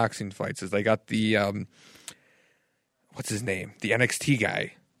these boxing fights. Is they got the what's his name? The NXT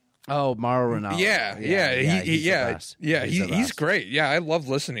guy. Oh, Mauro Ronaldo. Yeah, he's the best. he's best. great. Yeah, I love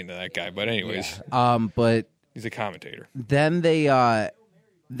listening to that guy. But anyways, But he's a commentator. then they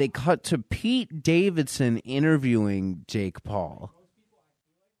cut to Pete Davidson interviewing Jake Paul.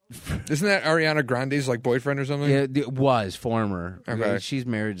 Isn't that Ariana Grande's like boyfriend or something? Yeah, it was former. Okay. She's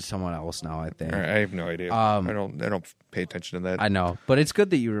married to someone else now, I think. All right, I have no idea. I don't pay attention to that. I know, but it's good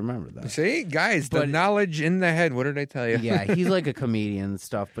that you remember that. See, guys, the But- knowledge in the head. What did I tell you? Yeah, he's like a comedian and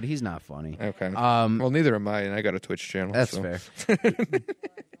stuff, but he's not funny. Okay. Um, well, neither am I, and I got a Twitch channel. That's so. fair.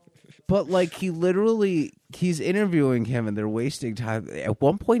 But like he's interviewing him and they're wasting time. At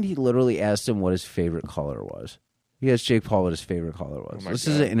one point he literally asked him what his favorite color was. He asked Jake Paul what his favorite color was. my This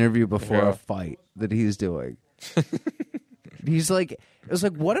is God. an interview before Yeah. a fight that he's doing. He's like, it was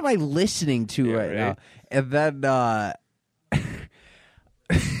like, what am I listening to right now? And then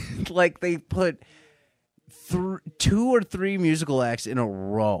like they put 2 or 3 musical acts in a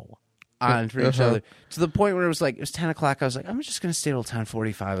row on for each other, to the point where it was 10 o'clock. I was like, I'm just gonna stay till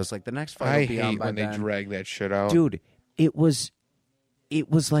 10:45. I was like, the next fight I will be on hate by when they then. drag that shit out. Dude, it was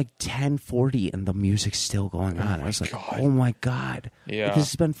like 10:40 and the music's still going on. I was like, God. oh my God. Yeah. Because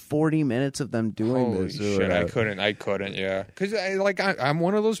it's been 40 minutes of them doing Holy this. shit! I couldn't. Yeah, because I'm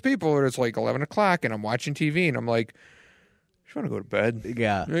one of those people where it's like 11 o'clock and I'm watching TV and I'm like, I just want to go to bed.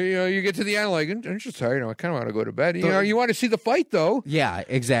 Yeah. You know, you get to the end like I'm just tired. I kind of want to go to bed. You know, you want to see the fight though. Yeah,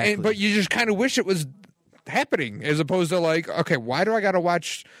 exactly. But you just kind of wish it was happening, as opposed to like, okay, why do I got to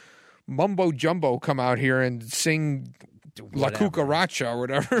watch Mumbo Jumbo come out here and sing La Cucaracha or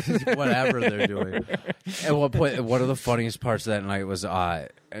whatever? Whatever they're doing. At one point, one of the funniest parts of that night was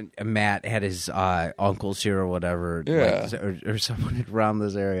Matt had his uncles here or whatever, Yeah. or someone around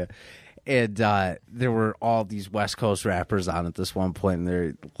this area. And there were all these West Coast rappers on at this one point, and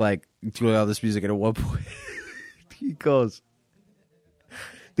they're like doing all this music. And at one point, he goes,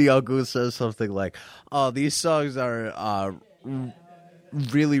 the uncle says something like, "Oh, these songs are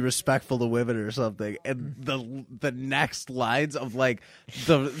really respectful to women," or something. And the next lines of like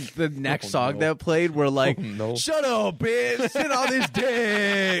the next song that played were like, no. "Shut up, bitch, sit on this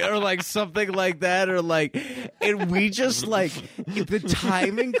dick," or like something like that, or like, and we just like the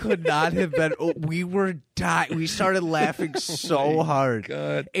timing could not have been. We were dying. We started laughing so hard.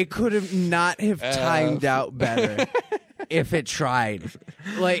 God. It could have not have timed out better. If it tried,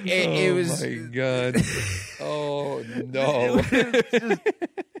 like it was. Oh my God! Oh no!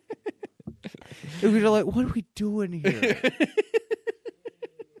 We were like, what are we doing here?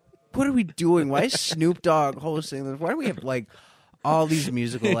 What are we doing? Why is Snoop Dogg hosting this? Why do we have like all these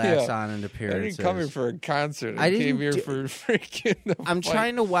musical acts Yeah. on and I appearances? didn't come here for a concert. I I didn't came here do- for freaking. I'm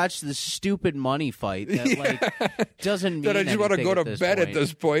trying to watch this stupid money fight that like doesn't mean that I just want to anything go to bed at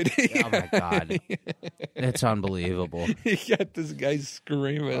this point. Oh my God, it's unbelievable, You got this guy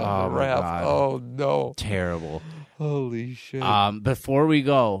screaming Oh on the my rap. God. Oh no! terrible. Holy shit! Before we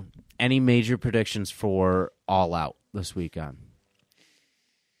go, any major predictions for All Out this weekend?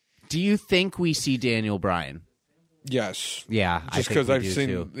 Do you think we see Daniel Bryan? Yes, Yeah, just because I've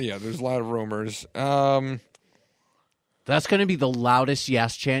seen. Yeah, there's a lot of rumors. That's going to be the loudest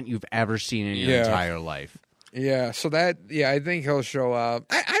yes chant you've ever seen in your Yeah. entire life. Yeah, so I think he'll show up.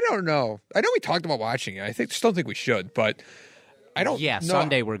 I don't know. I know we talked about watching it. Still think we should, but I don't. Yeah, know.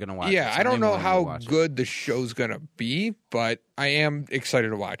 Sunday we're going to watch. Yeah, it. I don't Sunday know morning how we'll watch it. good the show's gonna be, but I am excited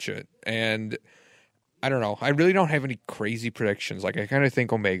to watch it. And I don't know. I really don't have any crazy predictions. Like I kind of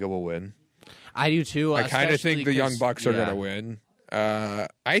think Omega will win. I do too. I kind of especially think the Young 'cause- Bucks are yeah. going to win.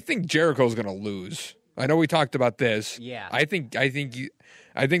 I think Jericho's going to lose. I know we talked about this. Yeah. I think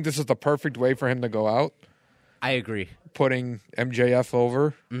this is the perfect way for him to go out, I agree. putting MJF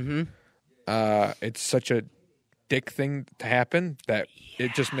over. Mm-hmm. It's such a dick thing to happen that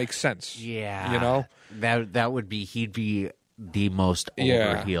it just makes sense. Yeah. You know? That would be he'd be the most over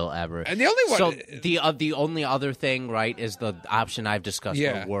Yeah. heel ever. And the only one So the only other thing, right, is the option I've discussed.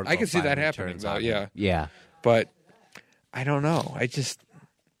 Yeah, where Wardlow I can see that finally happening, turns though, on yeah. him. Yeah. But I don't know.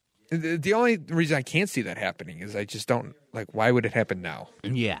 The only reason I can't see that happening is I just don't like. Why would it happen now?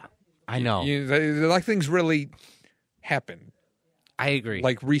 Yeah. I know. Like things really happen I agree.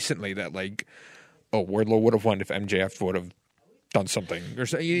 like recently that like, oh, Wardlow would have won if MJF would have done something or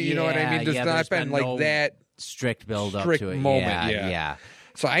so. You know what I mean? There's yeah, not there's been been like no that. strict build up strict to it. moment, Yeah. yeah.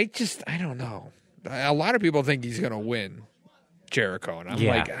 So I don't know. A lot of people think he's gonna win Jericho, and I'm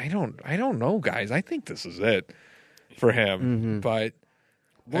Yeah. like, I don't know, guys. I think this is it for him, but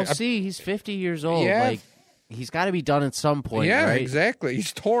We'll see. He's 50 years old. Yeah. Like he's got to be done at some point. yeah, right? exactly.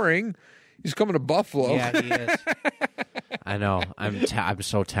 He's touring. He's coming to Buffalo. Yeah, he is. I know. I'm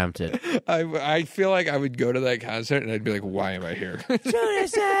so tempted. I feel like I would go to that concert and I'd be like, why am I here?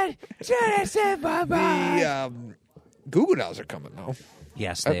 Jonathan, bye-bye. the Goo Goo Dolls are coming though.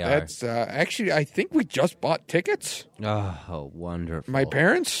 Yes, they are. That's actually, I think we just bought tickets. Oh, wonderful. My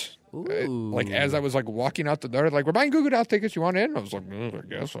parents. Ooh. Like as I was like walking out the door, like we're buying Goo Goo Doll tickets. You want in? I was like, I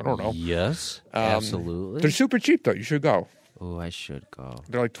guess I don't know. Yes, absolutely. They're super cheap though. You should go. Oh, I should go.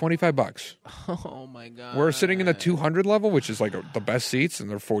 They're like $25. Oh my god. We're sitting in the 200 level, which is like the best seats, and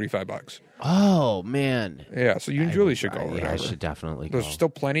they're $45. Oh man. Yeah, so you and Julie should go. Or Yeah, I whatever. should definitely go. There's still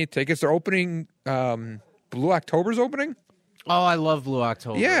plenty of tickets. They're opening. Blue October's opening. Oh, I love Blue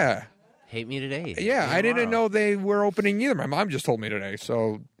October. Yeah, Hate me today. yeah. I didn't Tomorrow. know they were opening either. My mom just told me today,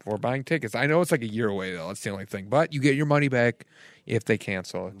 so we're buying tickets. I know it's like a year away though. That's the only thing. But you get your money back if they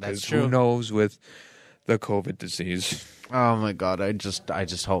cancel. 'Cause That's true. Who knows with the COVID disease? Oh my god. I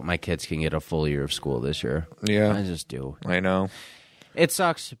just hope my kids can get a full year of school this year. Yeah, I just do. I know. It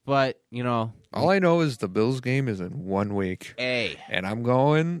sucks, but you know. All I know is the Bills game is in 1 week. Hey. And I'm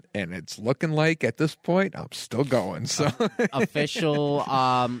going, and it's looking like at this point I'm still going. So Official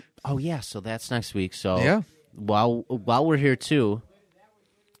oh yeah, so that's next week. So Yeah. while we're here too,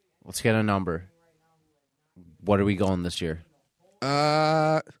 let's get a number. What are we going this year?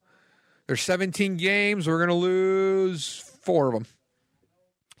 there's 17 games. We're gonna lose 4 of them.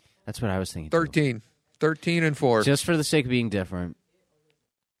 That's what I was thinking. too. 13 and 4. Just for the sake of being different.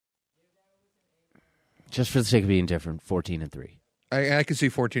 14 and 3. I can see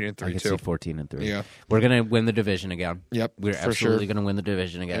 14 and 3 I can too. see 14 and 3. Yeah. We're gonna win the division again. Yep, We're for absolutely sure. gonna win the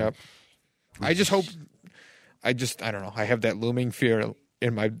division again. Yep. I just hope. I don't know. I have that looming fear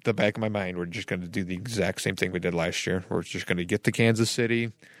in the back of my mind. We're just going to do the exact same thing we did last year. We're just going to get to Kansas City.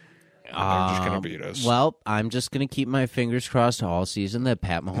 And they're just going to beat us. Well, I'm just gonna keep my fingers crossed all season that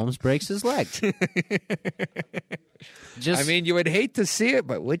Pat Mahomes breaks his leg. Just I mean, you would hate to see it,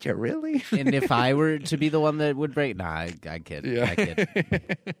 but would you really? and if I were to be the one that would break, nah, I kid. Yeah. I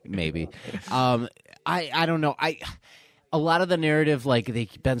kid. Maybe. I don't know. A lot of the narrative, like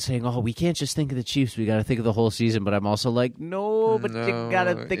they've been saying, "Oh, we can't just think of the Chiefs. We got to think of the whole season." But I'm also like, no, but you got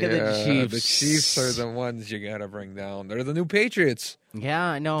to think of the Chiefs. The Chiefs are the ones you got to bring down. They're the new Patriots. Yeah,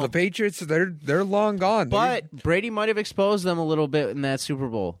 I know. The Patriots, they're long gone. But Brady might have exposed them a little bit in that Super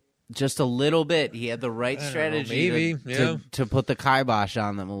Bowl. Just a little bit. He had the right strategy maybe, to put the kibosh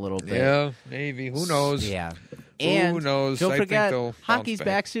on them a little bit. Yeah, maybe. Who knows? Yeah. And Who knows? don't I think forget, they'll bounce hockey's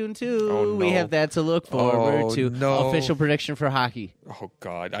back soon, too. Oh, We no. have that to look forward Oh, to. no. Official prediction for hockey. Oh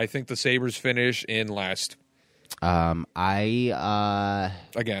God, I think the Sabres finish in last I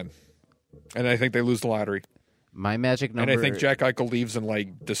again, and I think they lose the lottery. my magic number. And I think Jack Eichel leaves in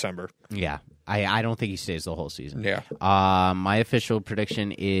like December. Yeah. I don't think he stays the whole season. Yeah, My official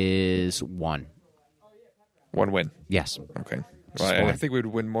prediction is 1. 1 win. Yes. Okay. Just Well, I one. think we would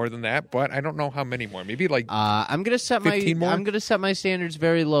win more than that, but I don't know how many more. Maybe like I'm gonna set 15 more? I'm gonna set my standards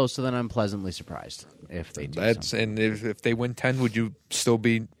very low, so then I'm pleasantly surprised if they do. that's. And if they win 10, would you still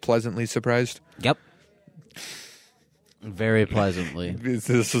be pleasantly surprised? Yep. Very pleasantly.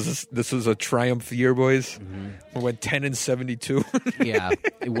 This is a triumph year, boys. Mm-hmm. We went 10 and 72. Yeah,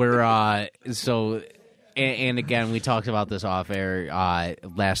 we're so. And again, we talked about this off air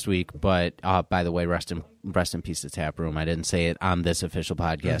last week. But by the way, rest in peace to Tap Room. I didn't say it on this official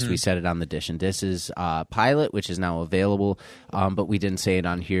podcast. We said it on the Dish and Dishes pilot, which is now available. But we didn't say it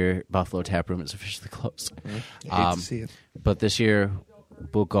on here. Buffalo Tap Room is officially closed. Hate to see it. But this year,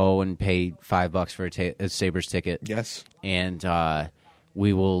 we'll go and pay $5 for a Sabres ticket. Yes. And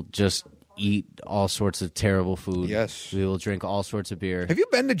we will just eat all sorts of terrible food. Yes. We will drink all sorts of beer. Have you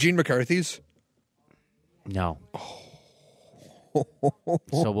been to Gene McCarthy's? No. So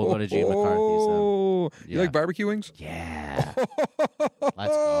we'll go to Gene McCarthy's then. You Yeah. like barbecue wings? Yeah.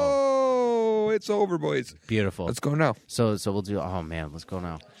 Let's go. Oh, it's over, boys. Beautiful. Let's go now. So we'll do. Oh man, let's go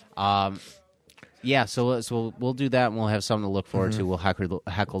now. Yeah. So we'll do that, and we'll have something to look forward to. We'll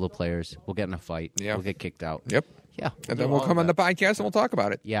heckle the players. We'll get in a fight. Yeah. We'll get kicked out. Yep. Yeah. And then we'll come on the podcast and we'll talk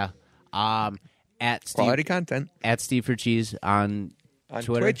about it. Yeah. At Steve, Quality content. at Steve for Cheese on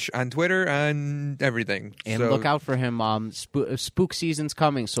Twitter. Twitch, on Twitter, on everything. And So look out for him. Spook season's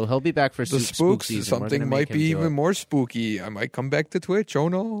coming, so he'll be back for the spook spooks. season. We're Something gonna might make be him do even more spooky. I might come back to Twitch. Oh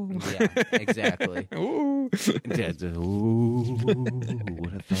no. it. Yeah, exactly. Ooh. Ooh,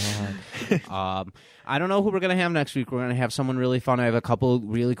 what a thought. I don't know who we're going to have next week. We're going to have someone really fun. I have a couple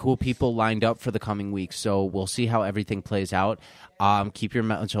really cool people lined up for the coming week, so we'll see how everything plays out. Keep your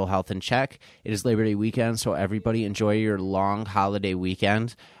mental health in check. It is Labor Day weekend, so everybody enjoy your long holiday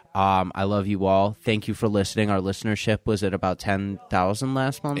weekend. I love you all. Thank you for listening. Our listenership was at about 10,000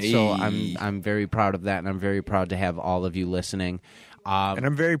 last month, so Hey. I'm very proud of that, and I'm very proud to have all of you listening. And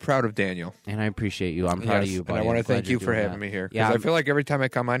I'm very proud of Daniel. And I appreciate you. I'm proud of you, buddy. And I want to I'm glad thank you you're for doing having that. me here. Because Yeah, I feel like every time I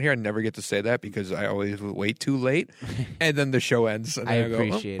come on here, I never get to say that because I always wait too late, and then the show ends. And I then go,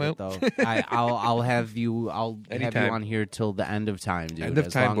 appreciate it though. I'll have you. I'll have you Anytime. on here till the end of time, dude. End of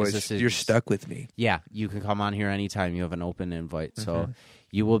as time, long as boys. this is- You're stuck with me. Yeah, you can come on here anytime. You have an open invite, so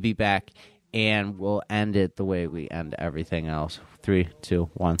you will be back, and we'll end it the way we end everything else. 3,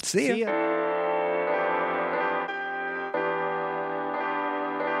 2, 1. See ya.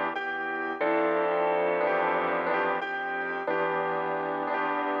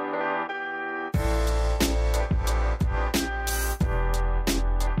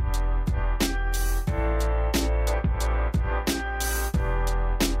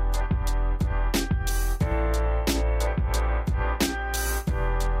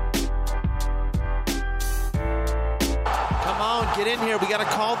 Come on, get in here. We got to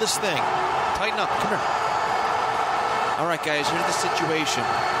call this thing. Tighten up. Come here. All right, guys, here's the situation.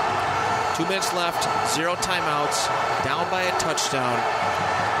 2 minutes left, 0 timeouts, down by a touchdown.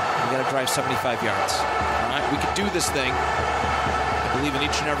 We got to drive 75 yards. All right, we can do this thing. I believe in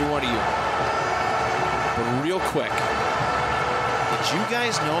each and every one of you. But real quick, did you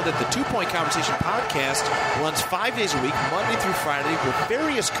guys know that the 2 Point Conversation podcast runs 5 days a week, Monday through Friday, with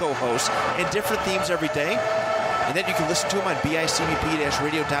various co-hosts and different themes every day? And then you can listen to them on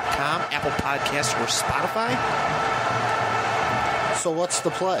bicbp-radio.com, Apple Podcasts, or Spotify. So what's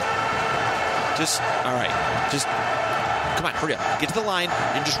the play? All right. Just, come on, hurry up. Get to the line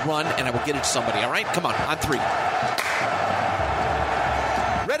and just run, and I will get it to somebody, all right? Come on 3.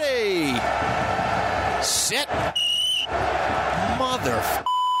 Ready. Set. Mother.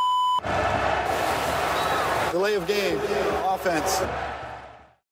 Delay of game. Offense.